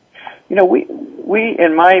 We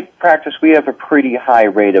in my practice, we have a pretty high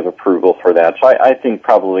rate of approval for that. So I think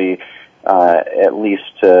probably at least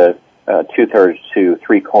 2/3 to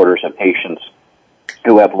 3/4 of patients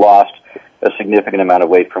who have lost a significant amount of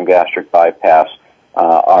weight from gastric bypass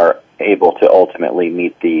are able to ultimately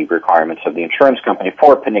meet the requirements of the insurance company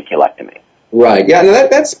for paniculectomy. Right. Yeah, no,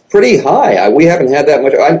 that's pretty high. We haven't had that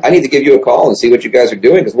much. I need to give you a call and see what you guys are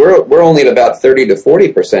doing, because we're only at about 30 to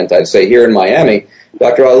 40%, I'd say, here in Miami.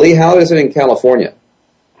 Dr. Aly, how is it in California?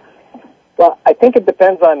 Well, I think it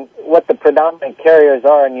depends on what the predominant carriers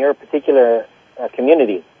are in your particular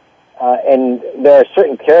community. And there are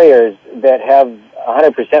certain carriers that have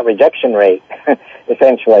 100% rejection rate,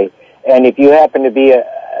 essentially. And if you happen to be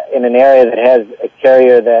in an area that has a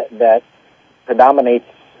carrier that predominates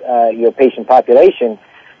your patient population,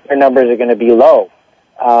 your numbers are going to be low.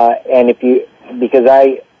 Because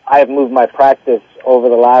I've moved my practice over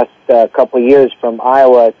the last couple of years from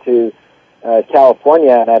Iowa to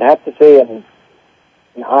California, and I'd have to say in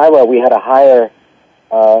Iowa we had a higher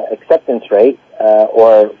acceptance rate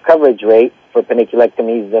or coverage rate for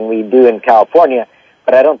paniculectomies than we do in California.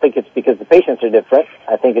 But I don't think it's because the patients are different.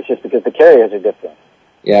 I think it's just because the carriers are different.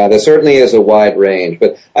 Yeah, there certainly is a wide range.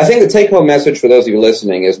 But I think the take-home message for those of you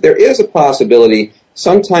listening is there is a possibility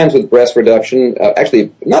sometimes with breast reduction,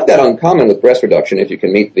 actually not that uncommon with breast reduction if you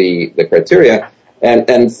can meet the criteria,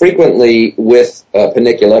 and frequently with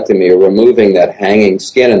paniculectomy or removing that hanging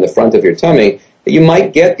skin in the front of your tummy, you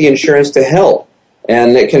might get the insurance to help.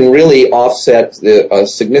 And it can really offset a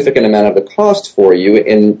significant amount of the cost for you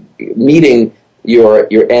in meeting your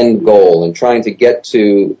end goal and trying to get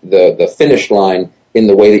to the finish line in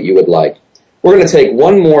the way that you would like. We're going to take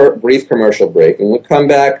one more brief commercial break, and when we come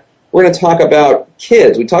back, we're going to talk about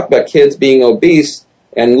kids. We talked about kids being obese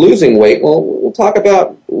and losing weight. Well, we'll talk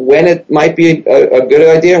about when it might be a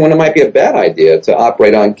good idea and when it might be a bad idea to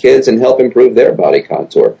operate on kids and help improve their body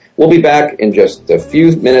contour. We'll be back in just a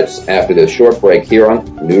few minutes after this short break here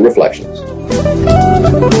on New Reflections.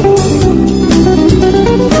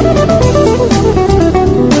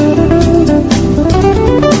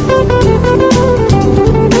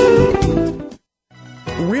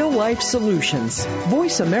 Real Life Solutions.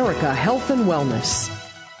 Voice America Health and Wellness.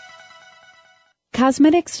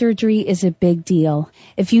 Cosmetic surgery is a big deal.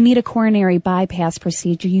 If you need a coronary bypass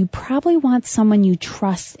procedure, you probably want someone you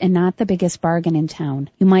trust and not the biggest bargain in town.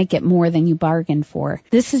 You might get more than you bargained for.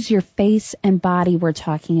 This is your face and body we're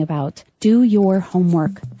talking about. Do your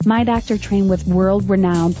homework. My Doctor trained with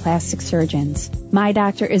world-renowned plastic surgeons. My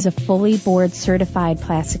Doctor is a fully board-certified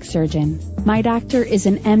plastic surgeon. My Doctor is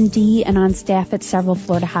an MD and on staff at several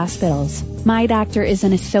Florida hospitals. My Doctor is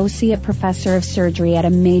an associate professor of surgery at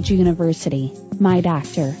a major university. My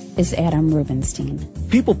Doctor is Adam Rubenstein.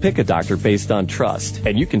 People pick a doctor based on trust,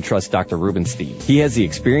 and you can trust Dr. Rubenstein. He has the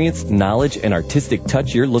experience, knowledge, and artistic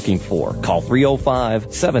touch you're looking for. Call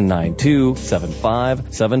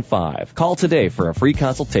 305-792-7575. Call today for a free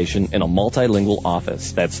consultation in a multilingual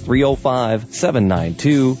office. That's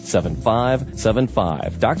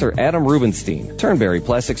 305-792-7575. Dr. Adam Rubenstein, Turnberry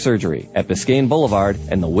Plastic Surgery at Biscayne Boulevard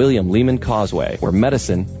and the William Lehman Causeway, where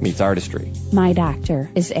medicine meets artistry. My Doctor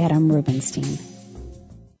is Adam Rubenstein.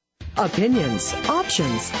 Opinions,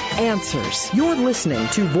 options, answers. You're listening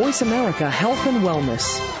to Voice America Health and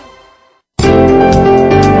Wellness.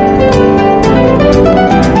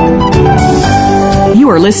 You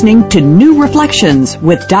are listening to New Reflections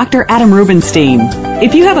with Dr. Adam Rubenstein.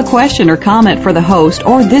 If you have a question or comment for the host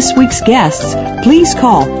or this week's guests, please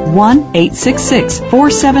call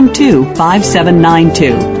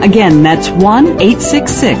 1-866-472-5792. Again, that's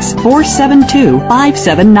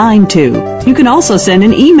 1-866-472-5792. You can also send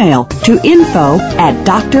an email to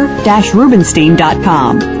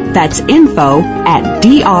info@dr-rubenstein.com. That's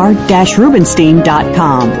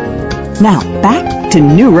info@dr-rubenstein.com. Now, back to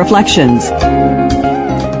New Reflections.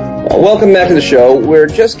 Welcome back to the show. We're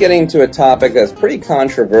just getting to a topic that's pretty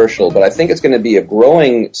controversial, but I think it's going to be a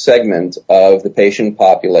growing segment of the patient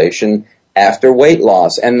population after weight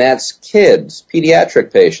loss, and that's kids,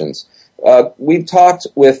 pediatric patients. We've talked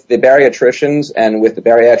with the bariatricians and with the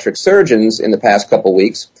bariatric surgeons in the past couple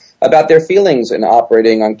weeks about their feelings in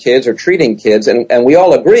operating on kids or treating kids, and we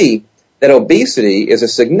all agree that obesity is a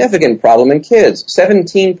significant problem in kids.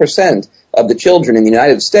 17% of the children in the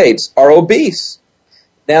United States are obese.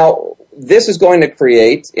 Now, this is going to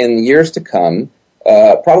create, in years to come,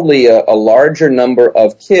 probably a larger number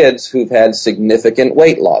of kids who've had significant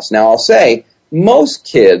weight loss. Now, I'll say, most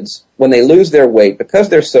kids, when they lose their weight, because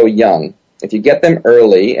they're so young, if you get them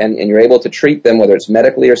early and you're able to treat them, whether it's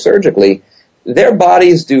medically or surgically, their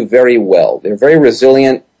bodies do very well. They're very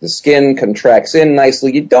resilient. The skin contracts in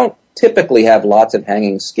nicely. You don't typically have lots of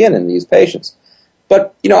hanging skin in these patients.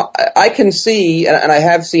 But, you know, I can see, and I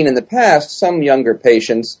have seen in the past, some younger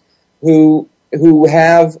patients who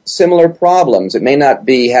have similar problems. It may not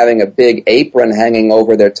be having a big apron hanging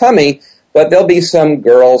over their tummy, but there'll be some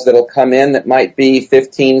girls that'll come in that might be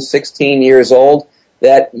 15, 16 years old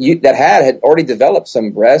that had already developed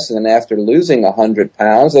some breasts, and then after losing 100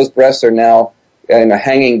 pounds, those breasts are now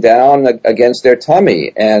hanging down against their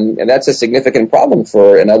tummy, and that's a significant problem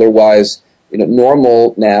for an otherwise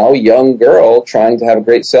normal now young girl trying to have a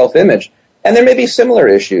great self-image. And there may be similar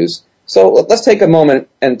issues. So let's take a moment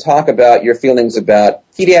and talk about your feelings about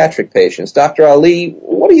pediatric patients. Dr. Ali,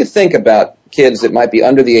 what do you think about kids that might be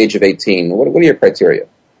under the age of 18? What are your criteria?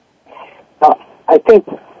 I think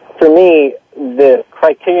For me, the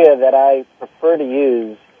criteria that I prefer to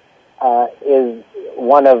use is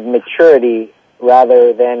one of maturity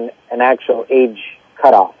rather than an actual age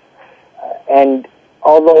cutoff. And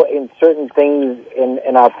although in certain things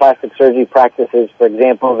in our plastic surgery practices, for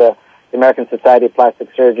example, the American Society of Plastic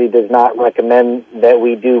Surgery does not recommend that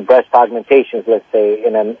we do breast augmentations, let's say,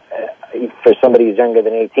 for somebody who's younger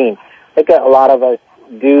than 18. I think a lot of us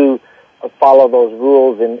do follow those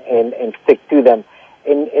rules and stick to them.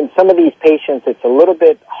 In some of these patients, it's a little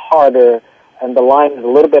bit harder, and the line is a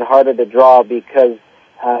little bit harder to draw because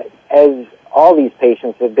as all these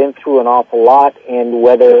patients have been through an awful lot, and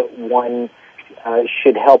whether one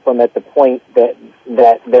should help them at the point that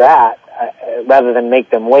they're at, rather than make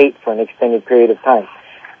them wait for an extended period of time.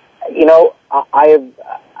 You know, I've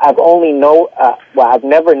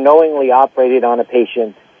never knowingly operated on a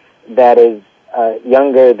patient that is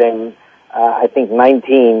younger than I think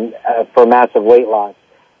 19 for massive weight loss.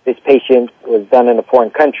 This patient was done in a foreign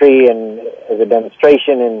country and as a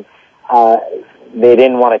demonstration, and they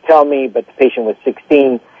didn't want to tell me, but the patient was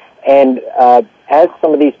 16. And as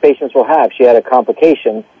some of these patients will have, she had a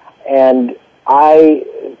complication, and I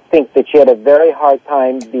think that she had a very hard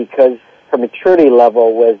time because her maturity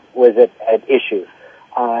level was at issue.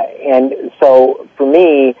 And so for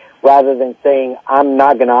me, rather than saying I'm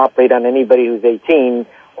not going to operate on anybody who's 18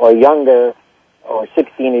 or younger or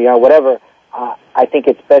 16 or young, whatever, I think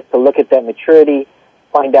it's best to look at that maturity,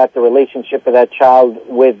 find out the relationship of that child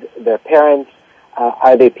with their parents.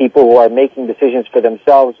 Are they people who are making decisions for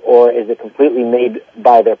themselves, or is it completely made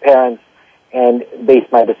by their parents, and base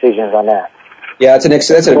my decisions on that? Yeah, that's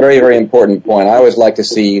a very, very important point. I always like to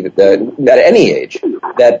see that at any age,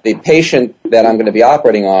 that the patient that I'm going to be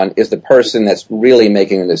operating on is the person that's really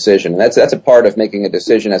making the decision. And that's a part of making a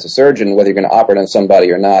decision as a surgeon, whether you're going to operate on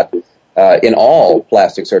somebody or not, in all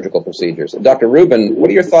plastic surgical procedures. Dr. Rubin, what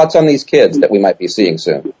are your thoughts on these kids that we might be seeing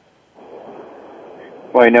soon?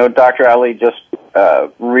 Well, you know, Dr. Aly just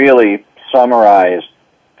really summarized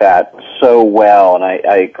that so well, and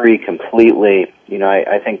I agree completely. You know,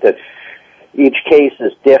 I think that each case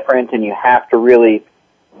is different, and you have to really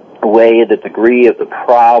weigh the degree of the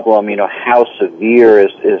problem. You know, how severe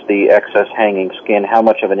is the excess hanging skin? How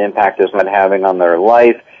much of an impact is that having on their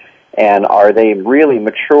life? And are they really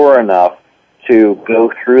mature enough to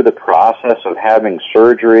go through the process of having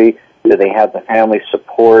surgery? Do they have the family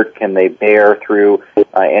support? Can they bear through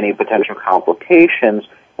any potential complications?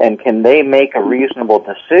 And can they make a reasonable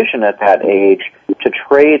decision at that age to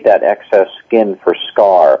trade that excess skin for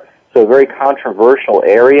scar? So a very controversial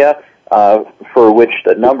area for which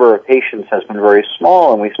the number of patients has been very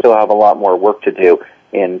small, and we still have a lot more work to do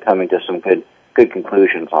in coming to some good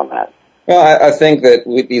conclusions on that. Well, I think that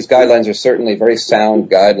these guidelines are certainly very sound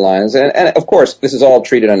guidelines, and of course, this is all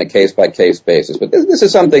treated on a case-by-case basis. But this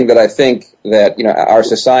is something that I think that, you know, our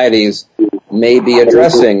societies may be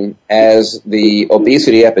addressing as the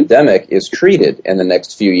obesity epidemic is treated in the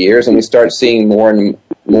next few years, and we start seeing more and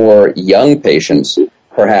more young patients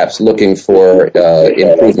perhaps looking for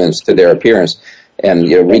improvements to their appearance and,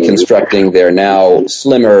 you know, reconstructing their now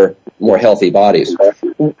slimmer, more healthy bodies.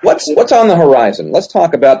 What's on the horizon? Let's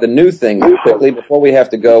talk about the new thing quickly before we have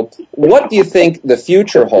to go. What do you think the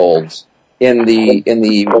future holds in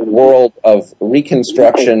the world of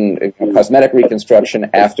reconstruction, cosmetic reconstruction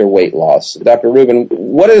after weight loss? Dr. Rubin,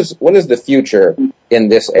 what is the future in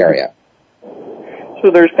this area?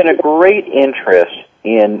 So there's been a great interest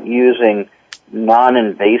in using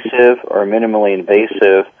non-invasive or minimally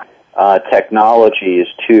invasive technologies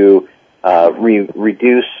to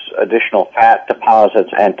reduce additional fat deposits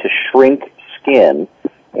and to shrink skin.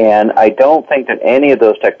 And I don't think that any of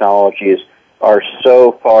those technologies are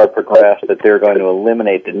so far progressed that they're going to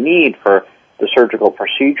eliminate the need for the surgical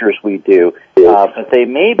procedures we do, but they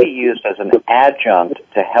may be used as an adjunct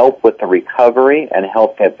to help with the recovery and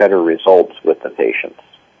help get better results with the patients.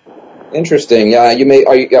 Interesting. Yeah,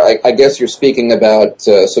 I guess you're speaking about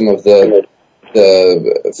some of the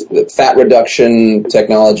fat reduction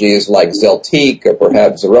technologies like Zeltiq or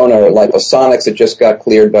perhaps Zerona or liposonics that just got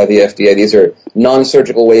cleared by the FDA. These are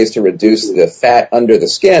non-surgical ways to reduce the fat under the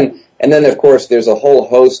skin. And then, of course, there's a whole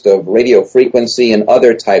host of radiofrequency and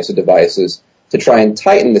other types of devices to try and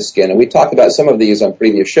tighten the skin. And we talked about some of these on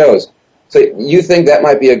previous shows. So you think that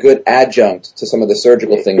might be a good adjunct to some of the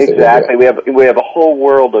surgical things that we're doing? Exactly. We have a whole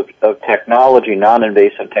world of technology,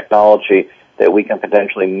 non-invasive technology, that we can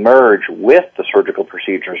potentially merge with the surgical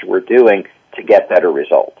procedures we're doing to get better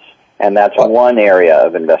results. And that's one area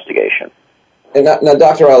of investigation. And now,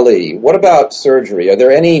 Dr. Aly, what about surgery? Are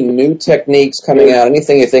there any new techniques coming out,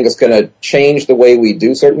 anything you think is going to change the way we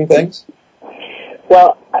do certain things?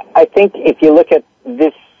 Well, I think if you look at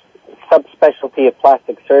this subspecialty of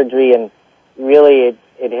plastic surgery, and really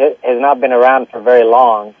it has not been around for very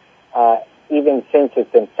long, even since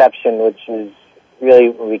its inception, which is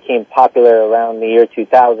really became popular around the year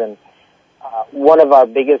 2000. One of our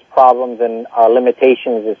biggest problems and our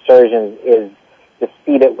limitations as surgeons is the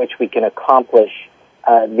speed at which we can accomplish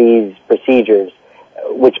these procedures,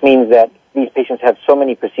 which means that these patients have so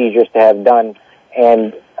many procedures to have done,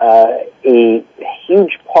 and a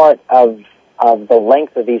huge part of the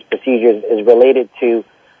length of these procedures is related to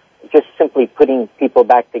just simply putting people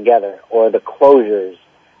back together, or the closures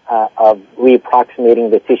of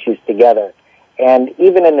reapproximating the tissues together. And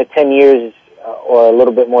even in the 10 years, or a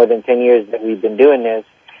little bit more than 10 years that we've been doing this,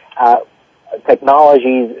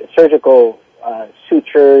 technologies, surgical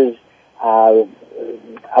sutures, I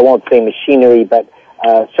won't say machinery, but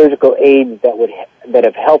surgical aids that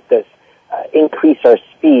have helped us increase our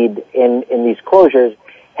speed in these closures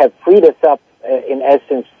have freed us up, in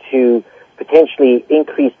essence, to potentially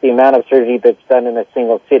increase the amount of surgery that's done in a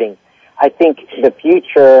single sitting. I think the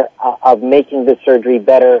future of making this surgery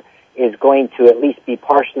better is going to at least be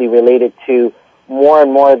partially related to more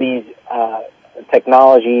and more of these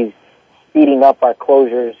technologies speeding up our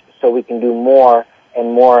closures so we can do more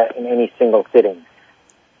and more in any single sitting.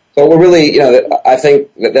 So we're really, I think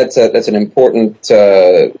that's an important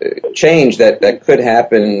change that could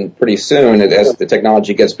happen pretty soon as the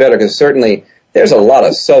technology gets better, because certainly there's a lot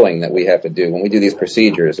of sewing that we have to do when we do these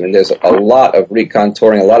procedures. I mean, there's a lot of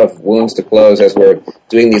recontouring, a lot of wounds to close as we're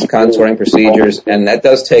doing these contouring procedures, and that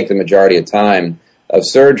does take the majority of time of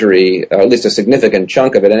surgery, or at least a significant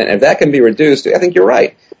chunk of it. And if that can be reduced, I think you're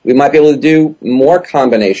right. We might be able to do more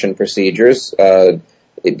combination procedures,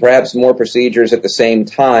 perhaps more procedures at the same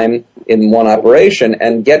time in one operation,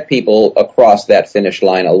 and get people across that finish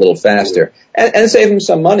line a little faster, and save them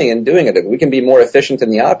some money in doing it. If we can be more efficient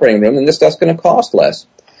in the operating room, then this stuff's going to cost less.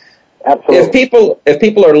 Absolutely. If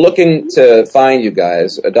people are looking to find you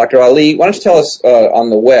guys, Dr. Aly, why don't you tell us on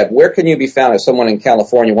the web, where can you be found if someone in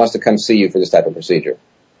California wants to come see you for this type of procedure?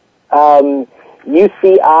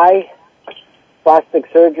 UCI Plastic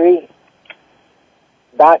Surgery.edu.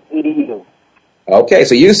 Okay,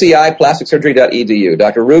 so UCIPlasticSurgery.edu.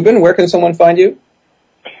 Dr. Rubin, where can someone find you?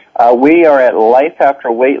 We are at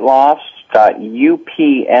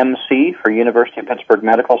lifeafterweightloss.upmc for University of Pittsburgh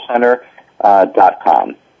Medical Center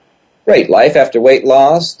 .com. Great,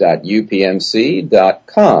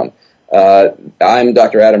 lifeafterweightloss.upmc.com. I'm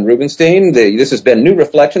Dr. Adam Rubenstein. This has been New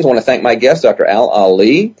Reflections. I want to thank my guests, Dr.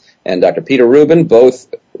 Aly and Dr. Peter Rubin, both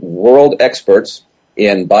world experts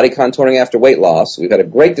in body contouring after weight loss. We've had a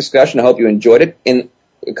great discussion. I hope you enjoyed it.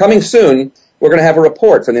 Coming soon, we're going to have a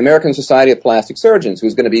report from the American Society of Plastic Surgeons,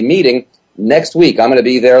 who's going to be meeting next week. I'm going to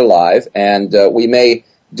be there live, and we may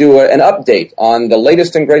do an update on the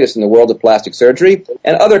latest and greatest in the world of plastic surgery.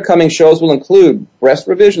 And other coming shows will include breast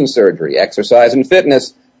revision surgery, exercise and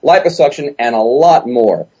fitness, liposuction, and a lot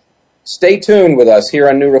more. Stay tuned with us here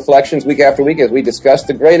on New Reflections week after week as we discuss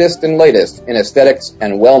the greatest and latest in aesthetics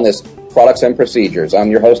and wellness products and procedures. I'm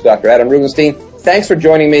your host, Dr. Adam Rubenstein. Thanks for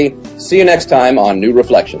joining me. See you next time on New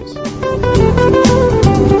Reflections.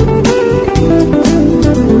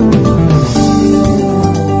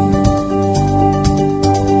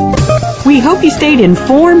 We hope you stayed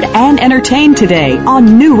informed and entertained today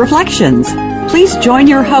on New Reflections. Please join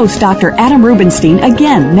your host, Dr. Adam Rubenstein,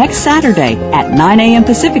 again next Saturday at 9 a.m.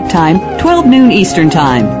 Pacific Time, 12 noon Eastern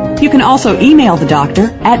Time. You can also email the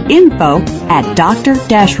doctor at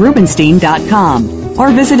info@dr-rubenstein.com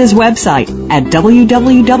or visit his website at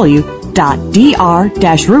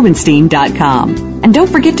www.dr-rubenstein.com. And don't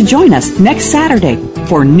forget to join us next Saturday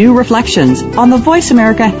for New Reflections on the Voice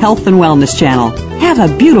America Health and Wellness Channel. Have a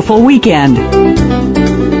beautiful weekend.